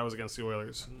 but that was against the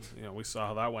Oilers. We saw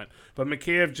how that went. But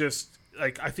Mikheyev just...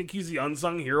 I think he's the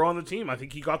unsung hero on the team. I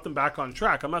think he got them back on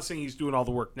track. I'm not saying he's doing all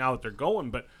the work now that they're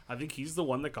going, but I think he's the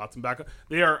one that got them back.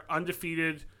 They are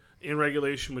undefeated in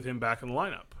regulation with him back in the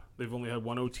lineup. They've only had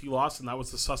one OT loss, and that was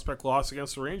the suspect loss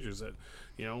against the Rangers that,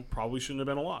 probably shouldn't have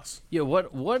been a loss. Yeah,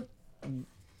 what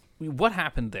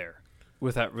happened there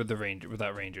with that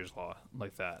Rangers law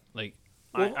like that? Like,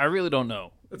 well, I really don't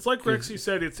know. It's like Rexy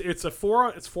said. It's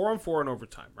 4-on-4 in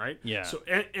overtime, right? Yeah. So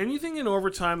anything in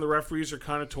overtime, the referees are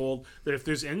kind of told that if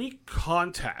there's any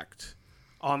contact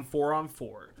on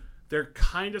 4-on-4, they're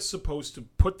kind of supposed to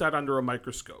put that under a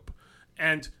microscope.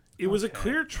 And it was a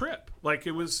clear trip. Like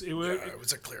it was it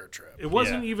was a clear trip. It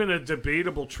wasn't even a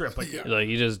debatable trip. Like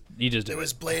you just did it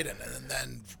was blatant, and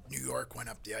then New York went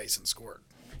up the ice and scored.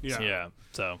 Yeah. Yeah.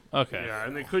 So okay. Yeah,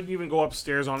 and they couldn't even go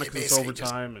upstairs on it because it's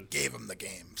overtime, and gave them the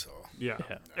game. So yeah,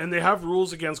 and they have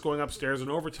rules against going upstairs in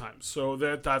overtime. So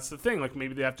that's the thing. Like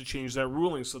maybe they have to change that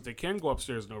ruling so that they can go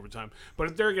upstairs in overtime.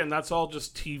 But there again, that's all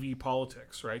just TV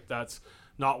politics, right? That's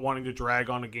not wanting to drag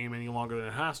on a game any longer than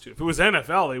it has to. If it was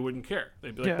NFL, they wouldn't care.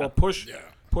 They'd be like, well, push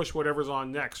whatever's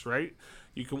on next, right?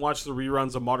 You can watch the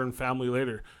reruns of Modern Family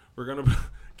later. We're gonna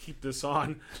keep this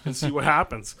on and see what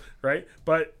happens, right?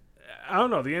 But I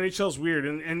don't know. The NHL's weird.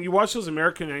 And you watch those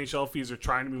American NHL feeds are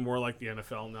trying to be more like the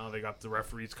NFL now. They got the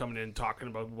referees coming in talking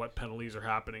about what penalties are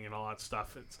happening and all that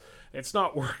stuff. It's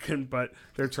not working, but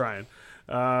they're trying.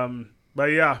 But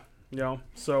yeah,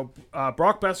 so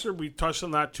Brock Besser, we touched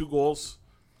on that, 2 goals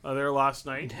there last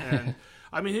night. And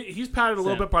I mean, he's padded a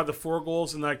little bit by the 4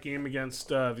 goals in that game against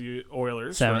the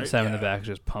Oilers. Sam in the back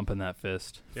just pumping that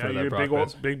fist. Yeah, you're a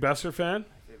big Besser fan?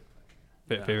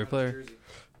 Favorite player.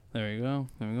 There you go.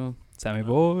 Sammy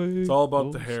boy. It's all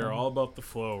about the hair, all about the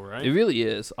flow, right? It really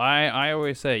is. I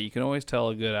always say you can always tell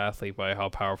a good athlete by how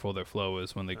powerful their flow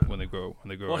is when they grow.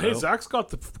 Well, hey, Zach's got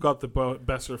the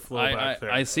Besser flow back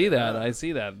there. I see that. I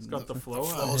see that. He's got the flow. The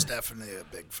flow is definitely a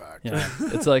big factor. Yeah.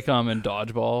 It's like in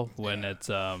dodgeball when it's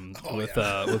with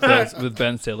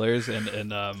Ben Stillers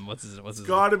and what's his It's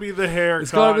got to be the hair.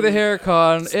 It's got to be the hair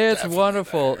con. It's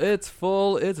wonderful. It's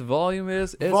full. It's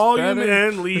voluminous. It's volume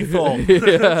and lethal.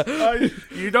 Yeah.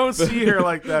 You don't see hair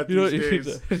like that these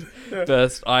days.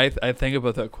 Best. I think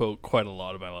about that quote quite a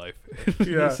lot in my life.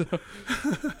 Yeah.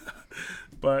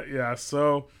 But yeah,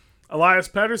 so Elias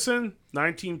Pettersson,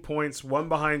 19 points, one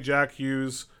behind Jack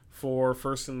Hughes for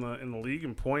first in the league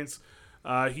in points.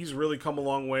 He's really come a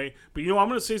long way. But I'm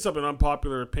going to say something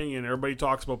unpopular opinion. Everybody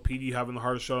talks about PD having the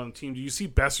hardest shot on the team. Do you see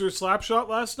Besser's slap shot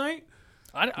last night?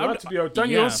 Not to be outdone.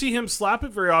 Yeah. You don't see him slap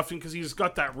it very often because he's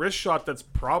got that wrist shot that's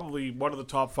probably one of the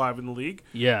top 5 in the league.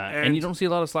 Yeah, and you don't see a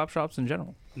lot of slap shots in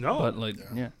general. No. But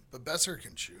yeah. But Besser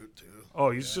can shoot too.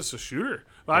 Oh, he's just a shooter.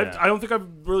 I don't think I've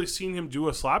really seen him do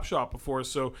a slap shot before,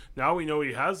 so now we know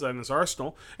he has that in his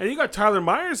arsenal. And you got Tyler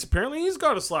Myers. Apparently he's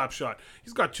got a slap shot.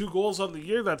 He's got 2 goals on the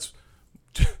year. That's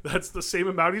the same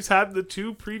amount he's had in the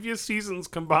 2 previous seasons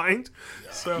combined.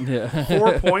 Yeah. So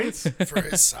 4 points. For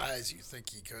his size, you think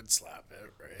he could slap it,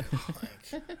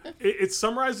 right? It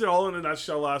summarized it all in a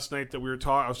nutshell last night that we were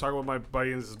talking. I was talking with my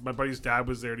buddy. My buddy's dad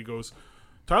was there, and he goes,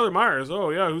 Tyler Myers. Oh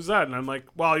yeah, who's that? And I'm like,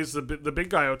 well, he's the big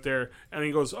guy out there. And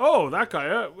he goes, oh, that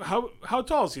guy. How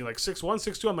tall is he? Like 6'1",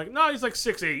 6'2"? I'm like, no, he's like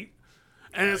 6'8".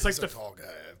 And it's like he's a tall guy.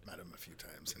 I've met him a few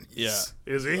times, and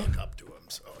is he? Look up to him,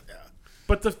 so yeah.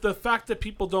 But the fact that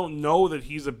people don't know that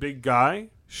he's a big guy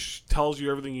tells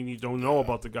you everything you need to know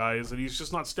about the guy. Is that he's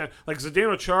just not like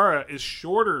Zdeno Chara is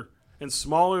shorter and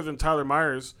smaller than Tyler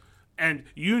Myers, and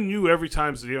you knew every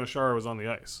time Zdeno Chara was on the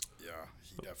ice. Yeah,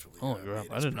 he definitely. Oh crap!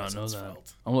 I did not know that.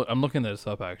 I'm looking this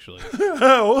up actually.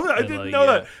 Well, I didn't know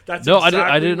that. That's no, exactly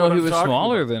I didn't know he was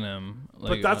smaller about. Than him.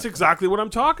 But that's exactly what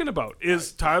I'm talking about.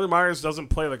 Is Tyler Myers doesn't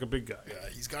play like a big guy? Yeah,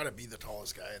 he's got to be the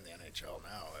tallest guy in the NHL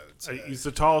now. I would say. He's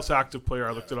the tallest active player.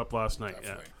 I looked it up last night.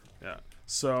 Definitely. Yeah.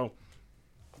 So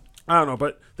I don't know,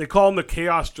 but they call him the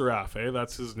Chaos Giraffe.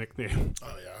 That's his nickname.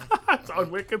 Oh yeah, it's on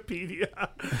Wikipedia.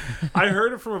 I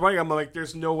heard it from a buddy. I'm like,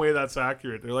 there's no way that's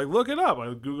accurate. They're like, look it up.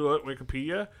 I Google it,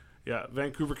 Wikipedia. Yeah,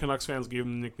 Vancouver Canucks fans gave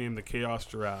him the nickname the Chaos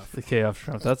Giraffe. The Chaos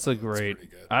Giraffe. That's a great.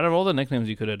 Out of all the nicknames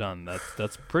you could have done,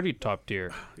 that's pretty top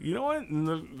tier. You know what?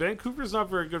 Vancouver's not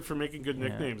very good for making good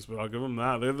nicknames, but I'll give them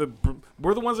that.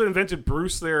 We're the ones that invented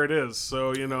Bruce. There it is.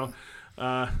 So well,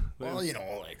 I'm not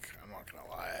gonna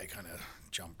lie, I kind of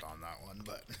jumped on that one,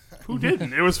 but who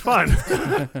didn't? It was fun.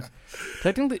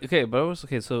 Technically, okay, but it was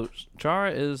okay. So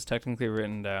Chara is technically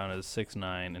written down as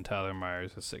 6'9", and Tyler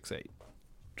Myers is 6'8".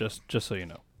 Just so you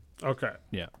know. Okay.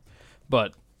 Yeah,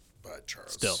 but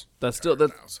Chara's still, that's still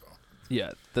that. Yeah,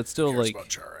 that's still like. About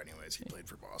Chara, anyways. He played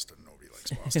for Boston. Nobody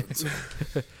likes Boston.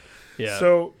 So. Yeah.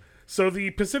 So the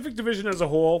Pacific Division as a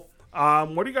whole.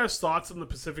 What are you guys' thoughts on the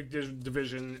Pacific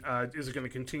Division? Is it going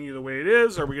to continue the way it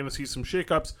is? Are we going to see some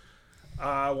shakeups?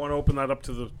 I want to open that up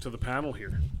to the panel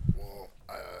here. Well,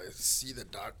 I see the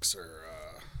Ducks are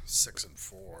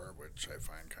 6-4, which I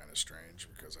find kind of strange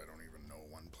because I don't even know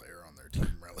one player on their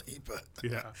team really. But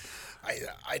yeah,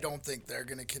 I don't think they're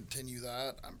going to continue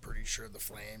that. I'm pretty sure the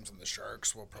Flames and the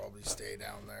Sharks will probably stay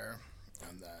down there,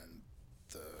 and then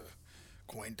the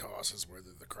coin toss is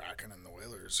whether the Kraken and the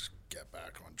Oilers get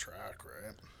back on track,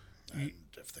 right? And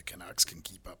if the Canucks can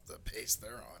keep up the pace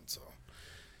they're on, so.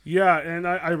 Yeah, and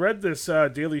I read this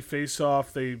Daily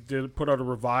Face-Off. They did put out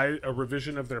a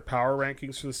revision of their power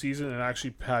rankings for the season, and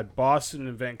actually had Boston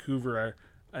and Vancouver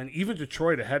and even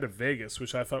Detroit ahead of Vegas,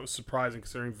 which I thought was surprising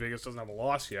considering Vegas doesn't have a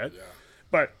loss yet. Yeah.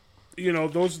 But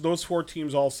those 4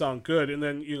 teams all sound good, and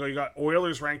then you got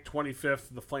Oilers ranked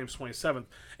 25th, the Flames 27th,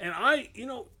 and I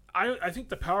think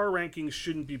the power rankings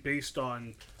shouldn't be based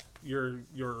on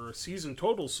your season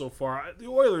totals so far. The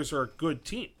Oilers are a good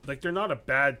team. Like, they're not a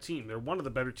bad team. They're one of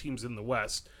the better teams in the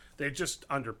West. They're just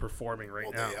underperforming now.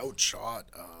 Well, they outshot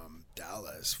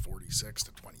Dallas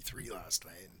 46-23 last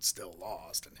night and still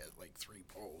lost and hit like 3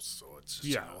 posts. So it's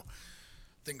just,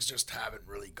 things just haven't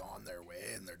really gone their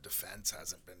way, and their defense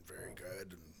hasn't been very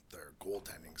good, and their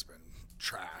goaltending's been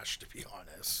trash, to be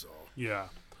honest. So yeah.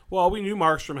 Well, we knew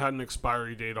Markstrom had an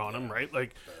expiry date on him, right?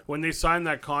 Like, when they signed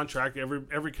that contract,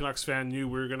 every Canucks fan knew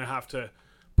we were going to have to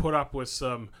put up with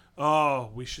some,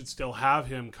 we should still have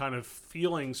him kind of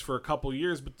feelings for a couple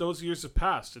years, but those years have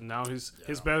passed, and now his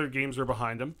better games are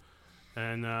behind him,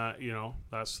 and,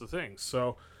 that's the thing.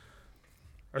 So,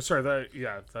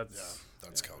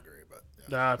 That's Calgary, but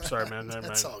Nah, I'm sorry, man. Never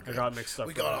That's mind. all I good. got mixed up.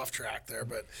 We got off track there,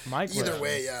 but My either question-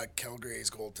 way, Calgary's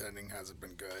goaltending hasn't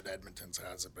been good. Edmonton's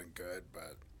hasn't been good,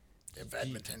 but if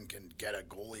Edmonton can get a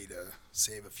goalie to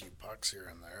save a few pucks here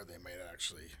and there, they might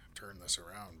actually turn this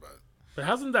around. But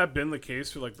hasn't that been the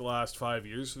case for like the last 5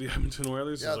 years for the Edmonton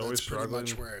Oilers? Yeah, Is always that's pretty struggling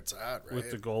much where it's at, right?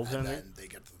 with the goaltending. And then they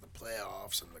get to the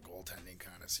playoffs, and the goaltending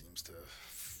kind of seems to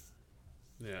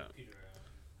Yeah.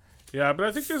 Yeah, but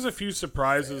I think there's a few fail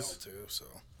surprises. too. So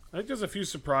I think there's a few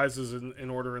surprises in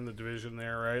order in the division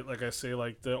there, right? Like I say,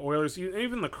 like the Oilers,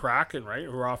 even the Kraken, right,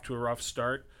 who are off to a rough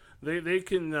start. They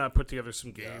can put together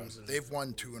some games. And they've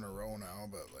won 2 in a row now,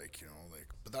 but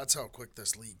but that's how quick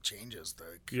this league changes.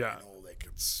 Yeah.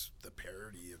 It's the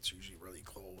parity. It's usually really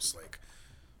close. Like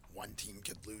one team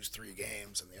could lose 3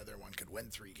 games and the other one could win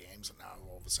 3 games, and now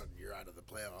all of a sudden you're out of the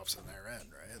playoffs and they're in,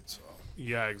 right? So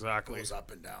yeah, it exactly. goes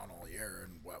up and down all year,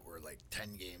 and we're like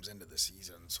 10 games into the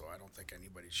season, so I don't think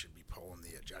anybody should be pulling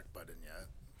the eject button yet.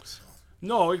 So.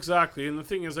 No, exactly. And the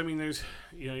thing is, I mean, there's,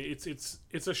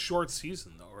 it's a short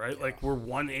season though, right? Yeah. Like we're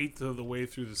 1/8 of the way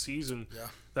through the season. Yeah.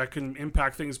 That can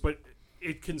impact things, but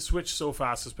it can switch so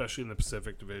fast, especially in the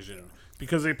Pacific Division,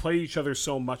 because they play each other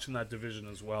so much in that division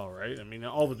as well, right? I mean,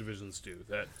 all the divisions do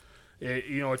that.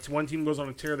 It's one team goes on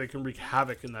a tear, they can wreak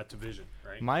havoc in that division,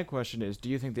 right? My question is, do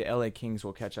you think the LA Kings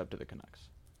will catch up to the Canucks?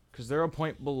 Because they're a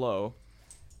point below,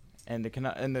 and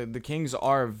the Kings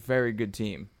are a very good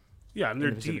team. Yeah, and they're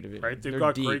in the Pacific deep, Division. right? They've They're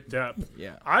got deep. great depth.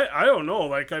 Yeah. I don't know.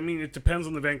 Like, I mean, it depends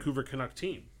on the Vancouver Canuck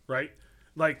team, right?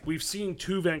 Like, we've seen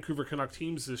 2 Vancouver Canuck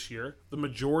teams this year. The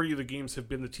majority of the games have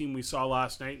been the team we saw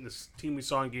last night and the team we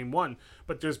saw in Game 1.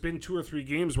 But there's been 2 or 3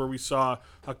 games where we saw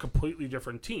a completely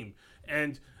different team.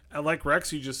 And like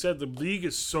Rex, you just said, the league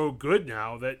is so good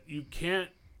now that you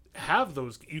can't have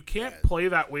those. You can't play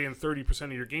that way in 30%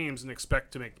 of your games and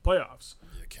expect to make the playoffs.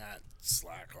 You can't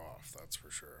slack off, that's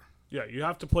for sure. Yeah, you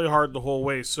have to play hard the whole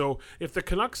way. So if the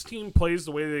Canucks team plays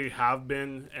the way they have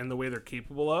been and the way they're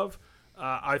capable of,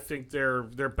 I think they're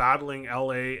battling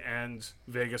LA and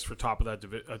Vegas for top of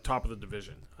that top of the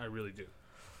division. I really do.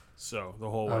 So the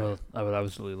whole way. I would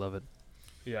absolutely love it.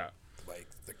 Yeah. Like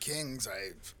the Kings,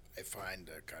 I find,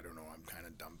 I don't know, I'm kind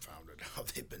of dumbfounded how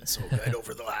they've been so good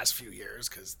over the last few years,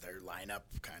 because their lineup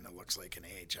kind of looks like an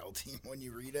AHL team when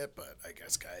you read it, but I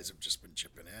guess guys have just been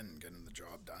chipping in and getting the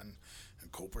job done.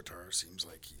 And Kopitar seems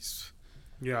like he's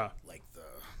like the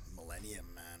Millennium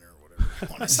Man or whatever you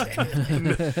want to say.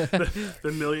 the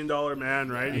 $1 million man,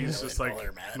 right? He's just like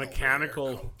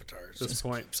mechanical at this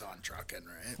point. Keeps on trucking,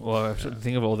 right? Well, I should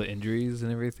think of all the injuries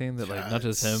and everything that, like, not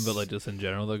just him, but like just in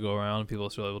general that go around. People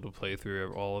are still able to play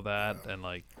through all of that, and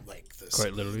like the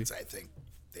quite literally. I think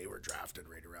they were drafted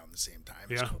right around the same time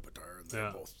Yeah. as Kopitar, and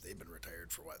Yeah. they've been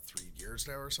retired for 3 years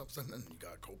now or something, and you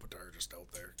got Kopitar just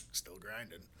out there still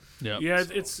grinding. Yeah,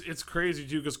 it's crazy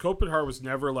too, because Kopitar was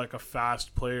never like a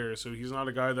fast player, so he's not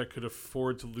a guy that could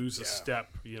afford to lose a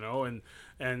step, and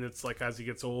it's like as he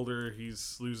gets older,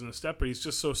 he's losing a step, but he's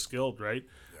just so skilled, right?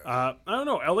 I don't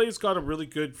know. LA's got a really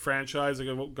good franchise. They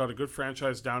got a good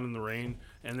franchise down in the rain,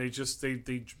 and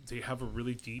they have a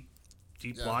really deep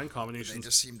line combination. They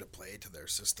just seem to play to their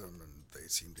system, and they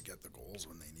seem to get the goals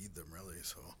when they need them, really.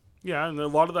 So yeah, and a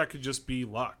lot of that could just be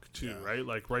luck too, right?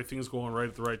 Like right things going right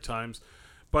at the right times.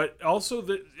 But also,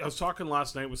 I was talking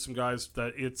last night with some guys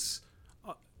that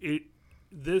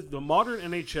the modern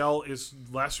NHL is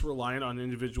less reliant on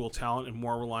individual talent and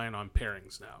more reliant on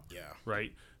pairings now. Yeah.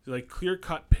 Right? Like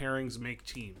clear-cut pairings make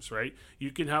teams, right?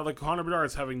 You can have like Connor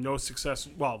Bedard's having no success,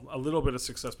 well, a little bit of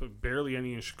success, but barely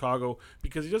any in Chicago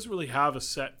because he doesn't really have a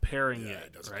set pairing yet,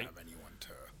 he doesn't right? have anyone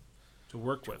to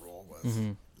work with. Roll with.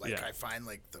 Mm-hmm. Like I find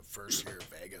like the first year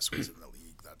Vegas was in the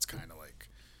league, that's kind of like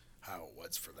how it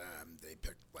was for them. They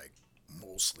picked like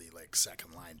mostly like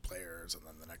second line players, and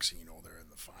then the next thing you know, they're in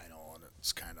the final, and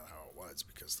it's kind of how it was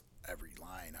because every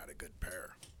line had a good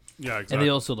pair. Yeah, exactly. And they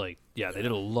also they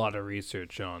did a lot of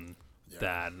research on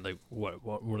that, and like what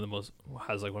one of the most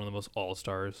has like one of the most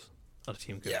all-stars a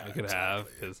team could have.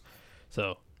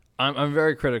 So I'm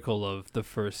very critical of the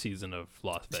first season of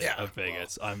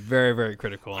Vegas. I'm very, very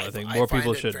critical, and I think more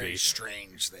people should be.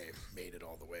 Strange they made it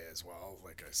all the way as well,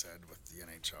 like I said, with the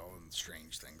NHL and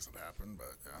strange things that happened,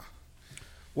 but yeah.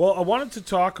 Well, I wanted to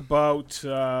talk about,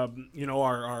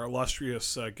 our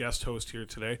illustrious guest host here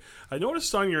today. I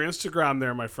noticed on your Instagram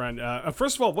there, my friend.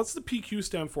 First of all, what's the PQ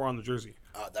stand for on the jersey?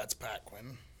 That's Pat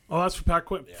Quinn. Oh, that's for Pat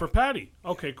Quinn. Yeah. For Patty.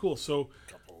 Okay, cool. So,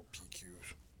 a couple PQ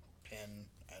pin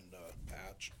and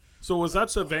patch. So was that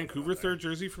the Vancouver third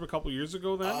jersey from a couple years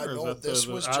ago then? Or No, is that this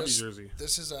the was Abbey just. jersey?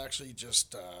 This is actually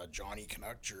just Johnny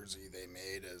Canuck jersey they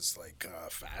made as like a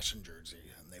fashion jersey,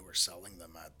 and they were selling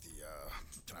them at the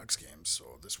Canucks games.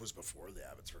 So this was before the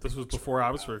Abbotsford. This was Canucks before were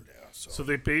Abbotsford. around, yeah, so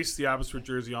they based the Abbotsford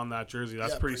jersey on that jersey.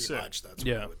 That's pretty sick. Much, that's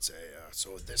what I would say.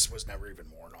 So this was never even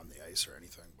worn on the ice or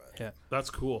anything. But Yeah. That's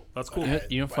cool. That's cool.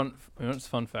 You know, it's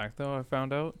fun fact though. I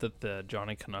found out that the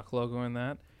Johnny Canuck logo in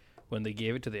that, when they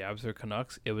gave it to the Abbotsford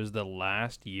Canucks, it was the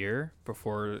last year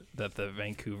before that the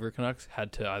Vancouver Canucks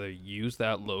had to either use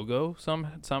that logo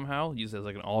somehow, use it as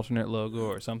like an alternate logo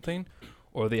or something,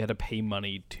 or they had to pay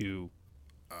money to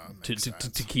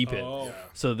keep it. Oh. Yeah.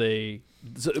 So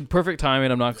perfect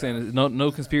timing. I'm not saying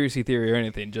no conspiracy theory or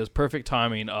anything. Just perfect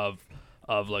timing of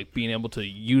like being able to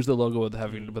use the logo without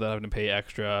having to pay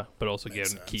extra, but also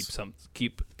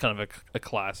keep kind of a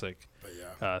classic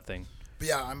thing. But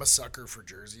yeah, I'm a sucker for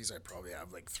jerseys. I probably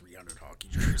have like 300 hockey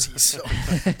jerseys. So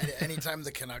anytime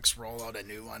the Canucks roll out a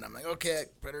new one, I'm like, okay,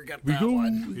 better get that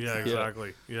one. Yeah,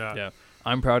 exactly. Yeah.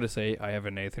 I'm proud to say I have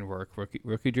a Nathan Work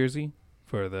rookie jersey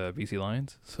for the BC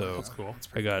Lions. So That's cool.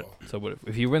 pretty cool. So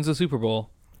if he wins the Super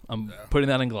Bowl, I'm putting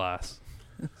that in glass.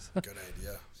 Good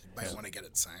idea. You might want to get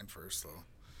it signed first, though.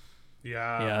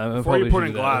 Yeah. I'll Before you probably put do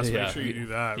in that. glass, Yeah. make sure you do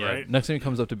that, Yeah. right? Next time he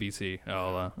comes up to BC,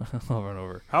 I'll run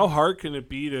over. How hard can it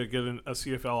be to get a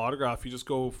CFL autograph? You just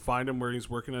go find him where he's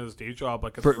working at his day job,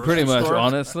 like at the Pretty grocery much, store?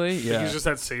 honestly. Like Yeah. he's just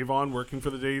at Save On working for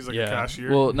the day. He's like a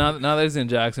cashier. Well, now that he's in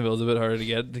Jacksonville, it's a bit harder to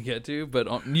get to,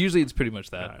 but usually it's pretty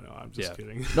much that. I know. I'm just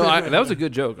kidding. No, that was a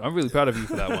good joke. I'm really proud of you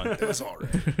for that one. It was all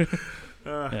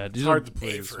right. It's hard to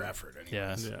Pay please. for effort, Yeah.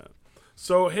 anyways. Yeah.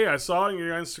 So, hey, I saw on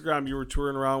your Instagram you were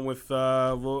touring around with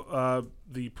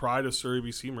the Pride of Surrey,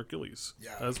 BC Mercules.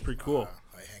 Yeah. That's pretty cool.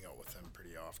 I hang out with them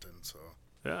pretty often, so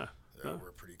Yeah.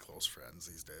 we're pretty close friends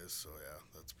these days. So yeah,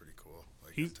 that's pretty cool.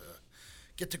 I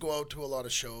get to go out to a lot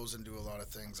of shows and do a lot of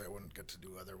things I wouldn't get to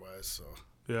do otherwise. So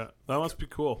Yeah. That must be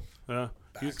cool. Yeah.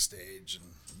 backstage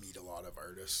and meet a lot of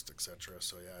artists, etc.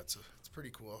 So yeah, it's pretty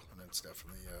cool, and it's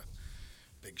definitely a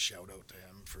big shout out to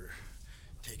him for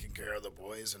taking care of the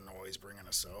boys and always bringing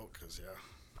us out. Because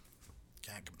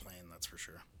can't complain, that's for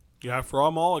sure. Yeah,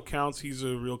 from all accounts, he's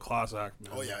a real class act,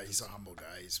 man. Oh yeah, he's a humble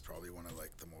guy. He's probably one of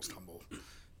like the most humble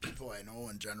people I know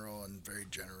in general, and very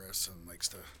generous, and likes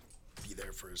to be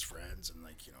there for his friends and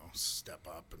step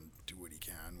up and do what he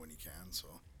can when he can. So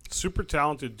Super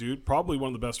talented dude. Probably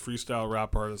one of the best freestyle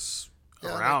rap artists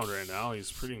around right now.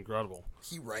 He's pretty incredible.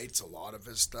 he writes a lot of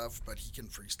his stuff, but he can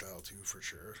freestyle too for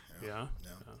sure. Yeah.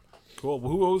 Cool.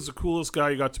 Well, who was the coolest guy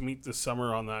you got to meet this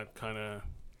summer on that kind of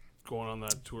going on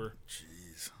that tour?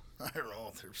 Jeez, I don't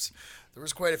know. There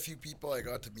was quite a few people I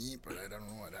got to meet, but I don't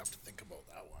know. I'd have to think about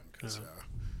that one because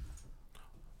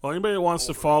Well, anybody that wants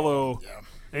to follow, yeah.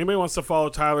 anybody wants to follow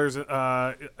Tyler's,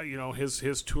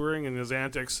 his touring and his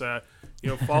antics,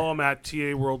 follow him at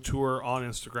TA World Tour on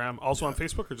Instagram. Also on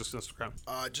Facebook or just Instagram?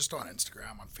 Just on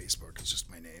Instagram. On Facebook, it's just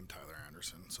my name, Tyler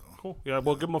Anderson. So Cool. Yeah,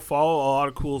 well, give him a follow. A lot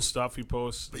of cool stuff he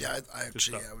posts. but yeah, I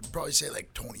would probably say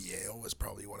like Tony Yale was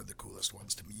probably one of the coolest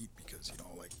ones to meet because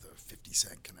like the 50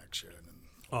 Cent connection and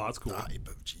Oh, that's cool. the hype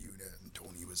of G Unit, and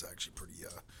Tony was actually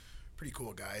pretty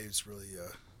cool guy. He's really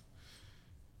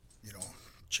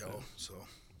chill. So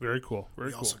Very cool. Very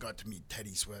we cool. also got to meet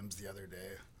Teddy Swims the other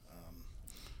day.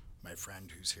 My friend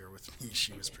who's here with me,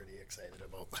 she was pretty excited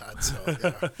about that.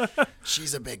 So yeah,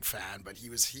 she's a big fan, but he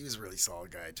was a really solid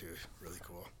guy too. Really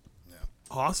cool. Yeah.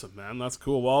 Awesome, man. That's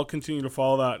cool. Well, I'll continue to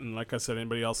follow that. And like I said,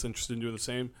 anybody else interested in doing the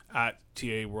same, at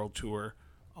TA World Tour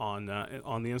on the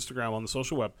Instagram, on the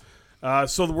social web.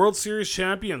 So the World Series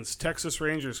champions, Texas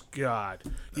Rangers. God,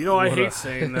 I hate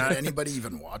saying Did that. anybody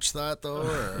even watch that though?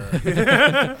 Or?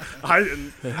 I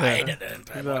didn't. I didn't.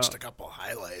 I No. watched a couple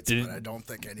highlights, but I don't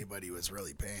think anybody was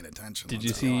really paying attention. Did you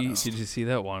see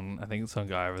that one? I think some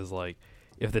guy was like,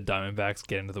 if the Diamondbacks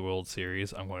get into the World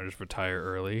Series, I'm going to just retire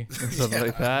early or something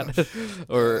like that.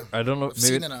 Or I don't know. I've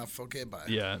seen enough. Okay, bye.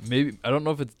 Yeah, maybe I don't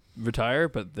know if it's retire,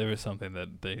 but there was something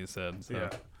that they said. So. Yeah.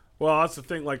 Well, that's the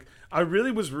thing. Like, I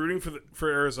really was rooting for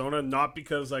Arizona, not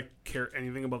because I care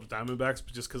anything about the Diamondbacks,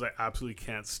 but just because I absolutely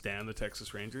can't stand the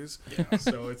Texas Rangers. Yeah.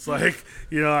 So it's like,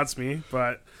 that's me.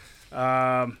 But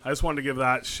I just wanted to give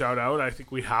that shout out. I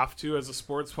think we have to, as a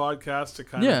sports podcast, to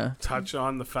kind of touch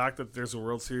on the fact that there's a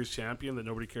World Series champion that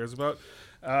nobody cares about.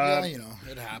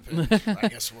 It happened. I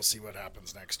guess we'll see what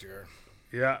happens next year.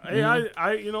 Yeah. Hey, I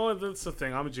that's the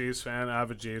thing. I'm a Jays fan. I'm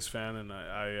a Jays fan, and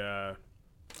I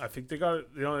I think they got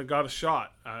a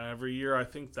shot every year. I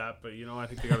think that, but I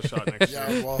think they got a shot next year.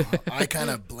 Yeah, well, I kind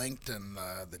of blinked and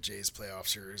the Jays playoff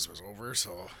series was over,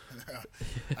 so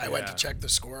I went to check the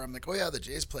score. I'm like, oh yeah, the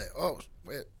Jays play. Oh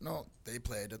wait, no, they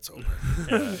played. It's over.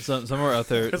 Yeah, somewhere out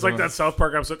there. It's like that South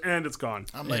Park episode, and it's gone.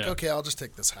 I'm like, okay, I'll just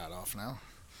take this hat off now.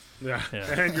 Yeah,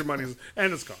 and your money's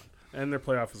and it's gone, and their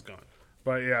playoff is gone.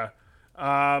 But yeah,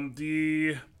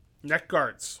 the neck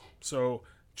guards. So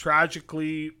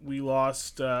tragically, we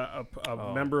lost a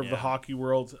member of the hockey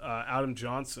world, Adam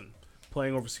Johnson,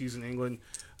 playing overseas in England.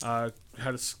 Had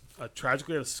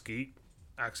tragically had a skate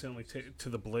accidentally to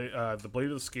the blade. The blade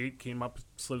of the skate came up,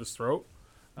 slit his throat.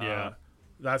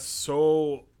 That's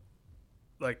so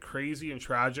crazy and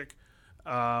tragic.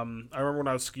 I remember when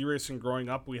I was ski racing growing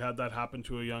up, we had that happen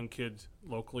to a young kid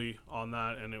locally on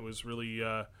that, and it was really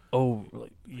it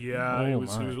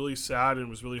was really sad, and it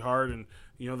was really hard. And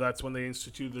that's when they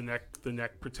instituted the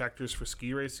neck protectors for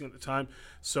ski racing at the time.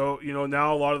 So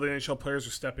now a lot of the NHL players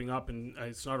are stepping up, and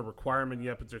it's not a requirement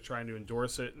yet, but they're trying to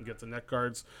endorse it and get the neck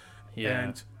guards.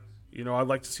 And I'd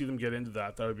like to see them get into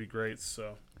that. That would be great.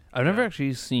 So I've never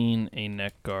actually seen a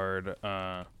neck guard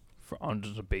on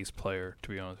just a base player, to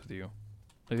be honest with you.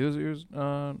 Like here's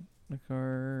neck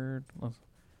guard.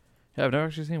 Yeah, I've never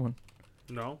actually seen one.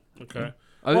 No, okay.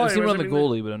 I've seen one on the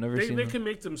goalie, but I've never seen. They can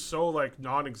make them so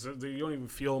non-existent. You don't even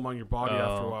feel them on your body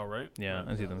after a while, right? Yeah,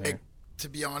 I see them here. To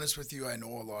be honest with you, I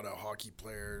know a lot of hockey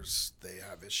players, they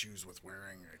have issues with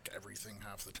wearing everything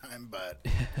half the time, but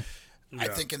I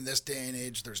think in this day and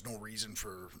age, there's no reason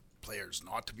for players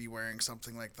not to be wearing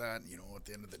something like that. At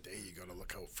the end of the day, you got to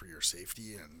look out for your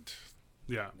safety, and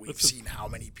we've seen how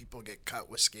many people get cut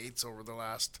with skates over the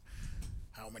last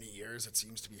how many years. It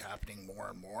seems to be happening more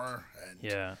and more,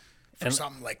 and for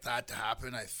something like that to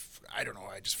happen, I don't know.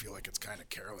 I just feel like it's kind of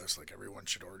careless. Like everyone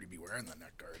should already be wearing the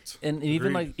neck guards. And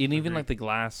even like the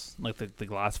glass, the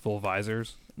glass full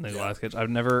visors, and the glass kits.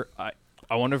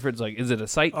 I wonder if it's is it a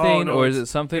sight thing or is it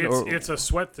something? It's a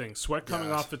sweat thing. Sweat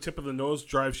coming off the tip of the nose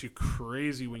drives you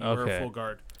crazy when you wear a full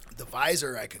guard. The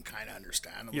visor I can kind of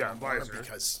understand a little more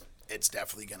because it's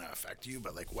definitely going to affect you.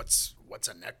 But what's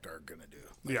a neck guard going to do?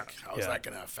 How is that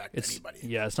going to affect anybody?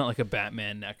 Yeah, it's not like a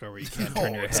Batman neck guard where you can't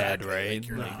turn your head, right?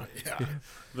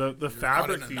 The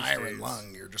fabric. Not in an iron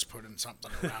lung. You're just putting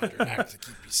something around your neck to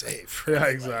keep you safe. Right? Yeah,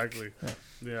 exactly.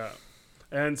 Yeah.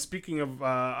 And speaking of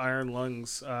iron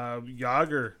lungs,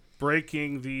 Jágr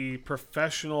breaking the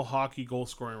professional hockey goal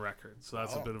scoring record. So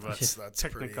that's a bit of a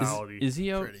technicality. Is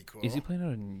he out? Pretty cool. Is he playing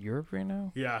out in Europe right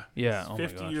now? Yeah. Yeah. He's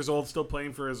 50 years old, still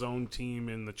playing for his own team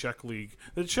in the Czech league.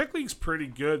 The Czech league's pretty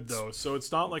good though, so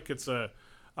it's not like it's a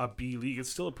B league. It's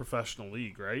still a professional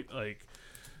league, right? I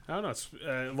don't know.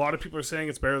 A lot of people are saying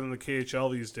it's better than the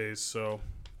KHL these days. So,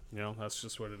 that's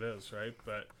just what it is, right?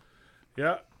 But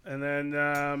yeah, and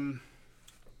then.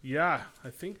 I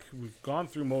think we've gone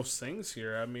through most things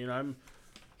here. I mean,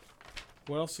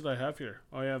 what else did I have here?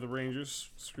 Oh, yeah, the Rangers.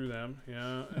 Screw them.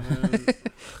 Yeah. And then,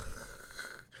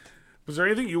 was there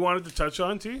anything you wanted to touch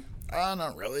on, T?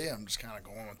 Not really. I'm just kind of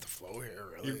going with the flow here,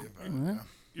 really.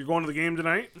 You're going to the game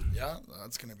tonight? Yeah,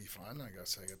 that's going to be fun. I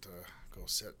guess I get to go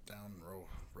sit down row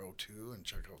 2 and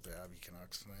check out the Abbey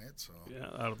Canucks tonight. So yeah,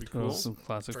 that'll be cool. Some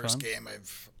classic First fun. game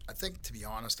I think, to be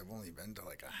honest, I've only been to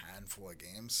a handful of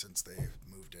games since they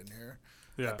moved in here.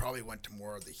 Yeah. I probably went to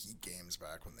more of the Heat games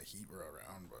back when the Heat were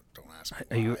around, but don't ask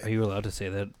me why. Are you allowed to say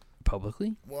that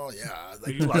publicly? Well, yeah.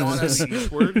 Are you allowed to say the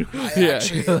word? I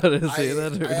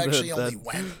actually only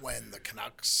went when the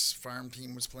Canucks farm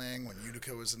team was playing, when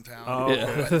Utica was in town,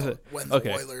 when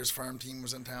the Oilers farm team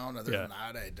was in town. Other than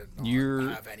that, I did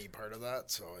not have any part of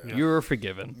that. So you're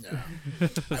forgiven. Yeah.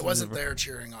 I wasn't there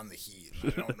cheering on the Heat. I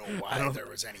don't know why there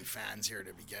was any fans here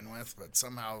to begin with, but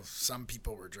somehow some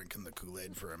people were drinking the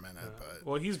Kool-Aid for a minute. But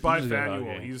well, he's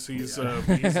bifannual. He's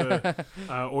a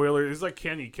Oiler. He's like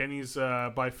Kenny. Kenny's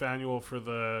bifannual for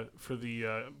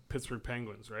the Pittsburgh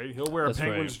Penguins, right? He'll wear a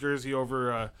Penguins jersey over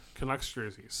a Canucks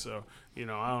jersey. So I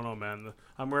don't know, man.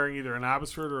 I'm wearing either an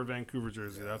Abbotsford or a Vancouver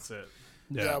jersey. That's it.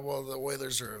 Yeah. Well, the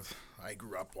Oilers are. I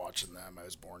grew up watching them. I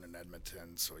was born in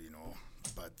Edmonton, so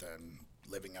but then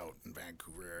living out in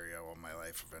Vancouver area all my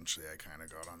life, eventually I kind of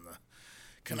got on the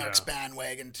Canucks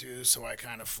bandwagon too, so I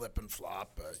kind of flip and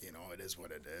flop, but it is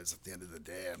what it is. At the end of the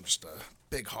day, I'm just a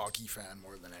big hockey fan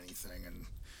more than anything, and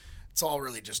it's all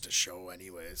really just a show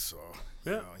anyways, so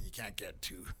you can't get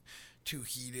too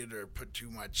heated or put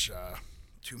too much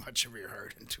too much of your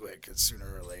heart into it, because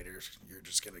sooner or later you're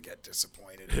just gonna get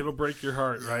disappointed. It'll break your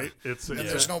heart, right?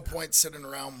 There's no point sitting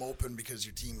around moping because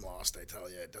your team lost. I tell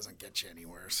you, it doesn't get you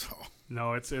anywhere. So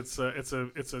no, it's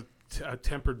a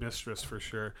tempered mistress for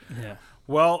sure. Yeah.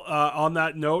 Well, on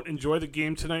that note, enjoy the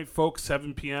game tonight, folks.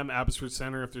 7 p.m. Abbotsford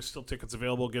Center. If there's still tickets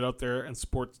available, get out there and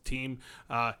support the team.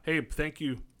 Hey, thank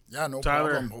you. Yeah, no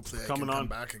Tyler, problem. Hopefully I can coming come on.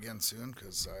 back again soon,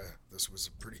 because this was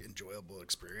a pretty enjoyable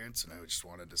experience, and I just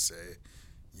wanted to say,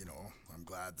 I'm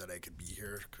glad that I could be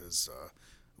here, because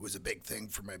it was a big thing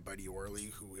for my buddy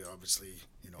Orly, who obviously,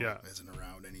 isn't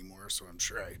around anymore, so I'm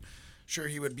sure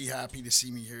he would be happy to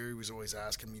see me here. He was always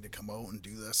asking me to come out and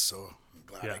do this, so I'm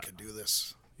glad I could do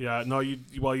this. Yeah, no, you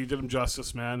did him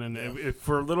justice, man. And if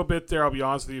for a little bit there, I'll be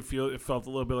honest with you, it felt a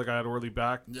little bit like I had Orly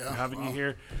back having you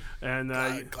here. And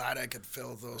glad I could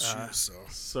fill those shoes.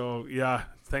 So yeah,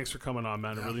 thanks for coming on,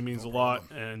 man. It really means a lot.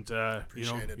 And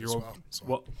Appreciate it you're as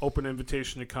well. open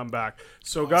invitation to come back.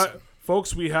 So, Awesome.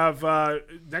 folks, we have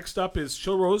next up is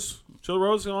Chill Rose. Chill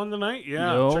Rose on tonight.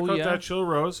 Yeah, check out that Chill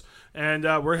Rose. And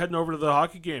we're heading over to the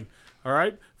hockey game. All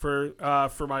right, for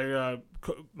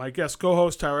my guest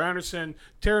co-host Tyler Anderson,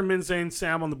 Taryn Minzane,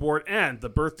 Sam on the board, and the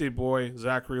birthday boy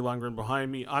Zachary Lundgren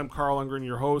behind me. I'm Carl Lundgren,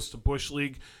 your host of Bush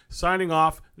League, signing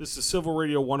off. This is Civil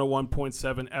Radio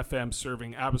 101.7 FM,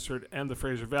 serving Abbotsford and the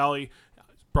Fraser Valley,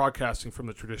 broadcasting from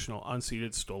the traditional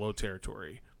unceded Stolo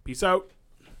territory. Peace out.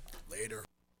 Later.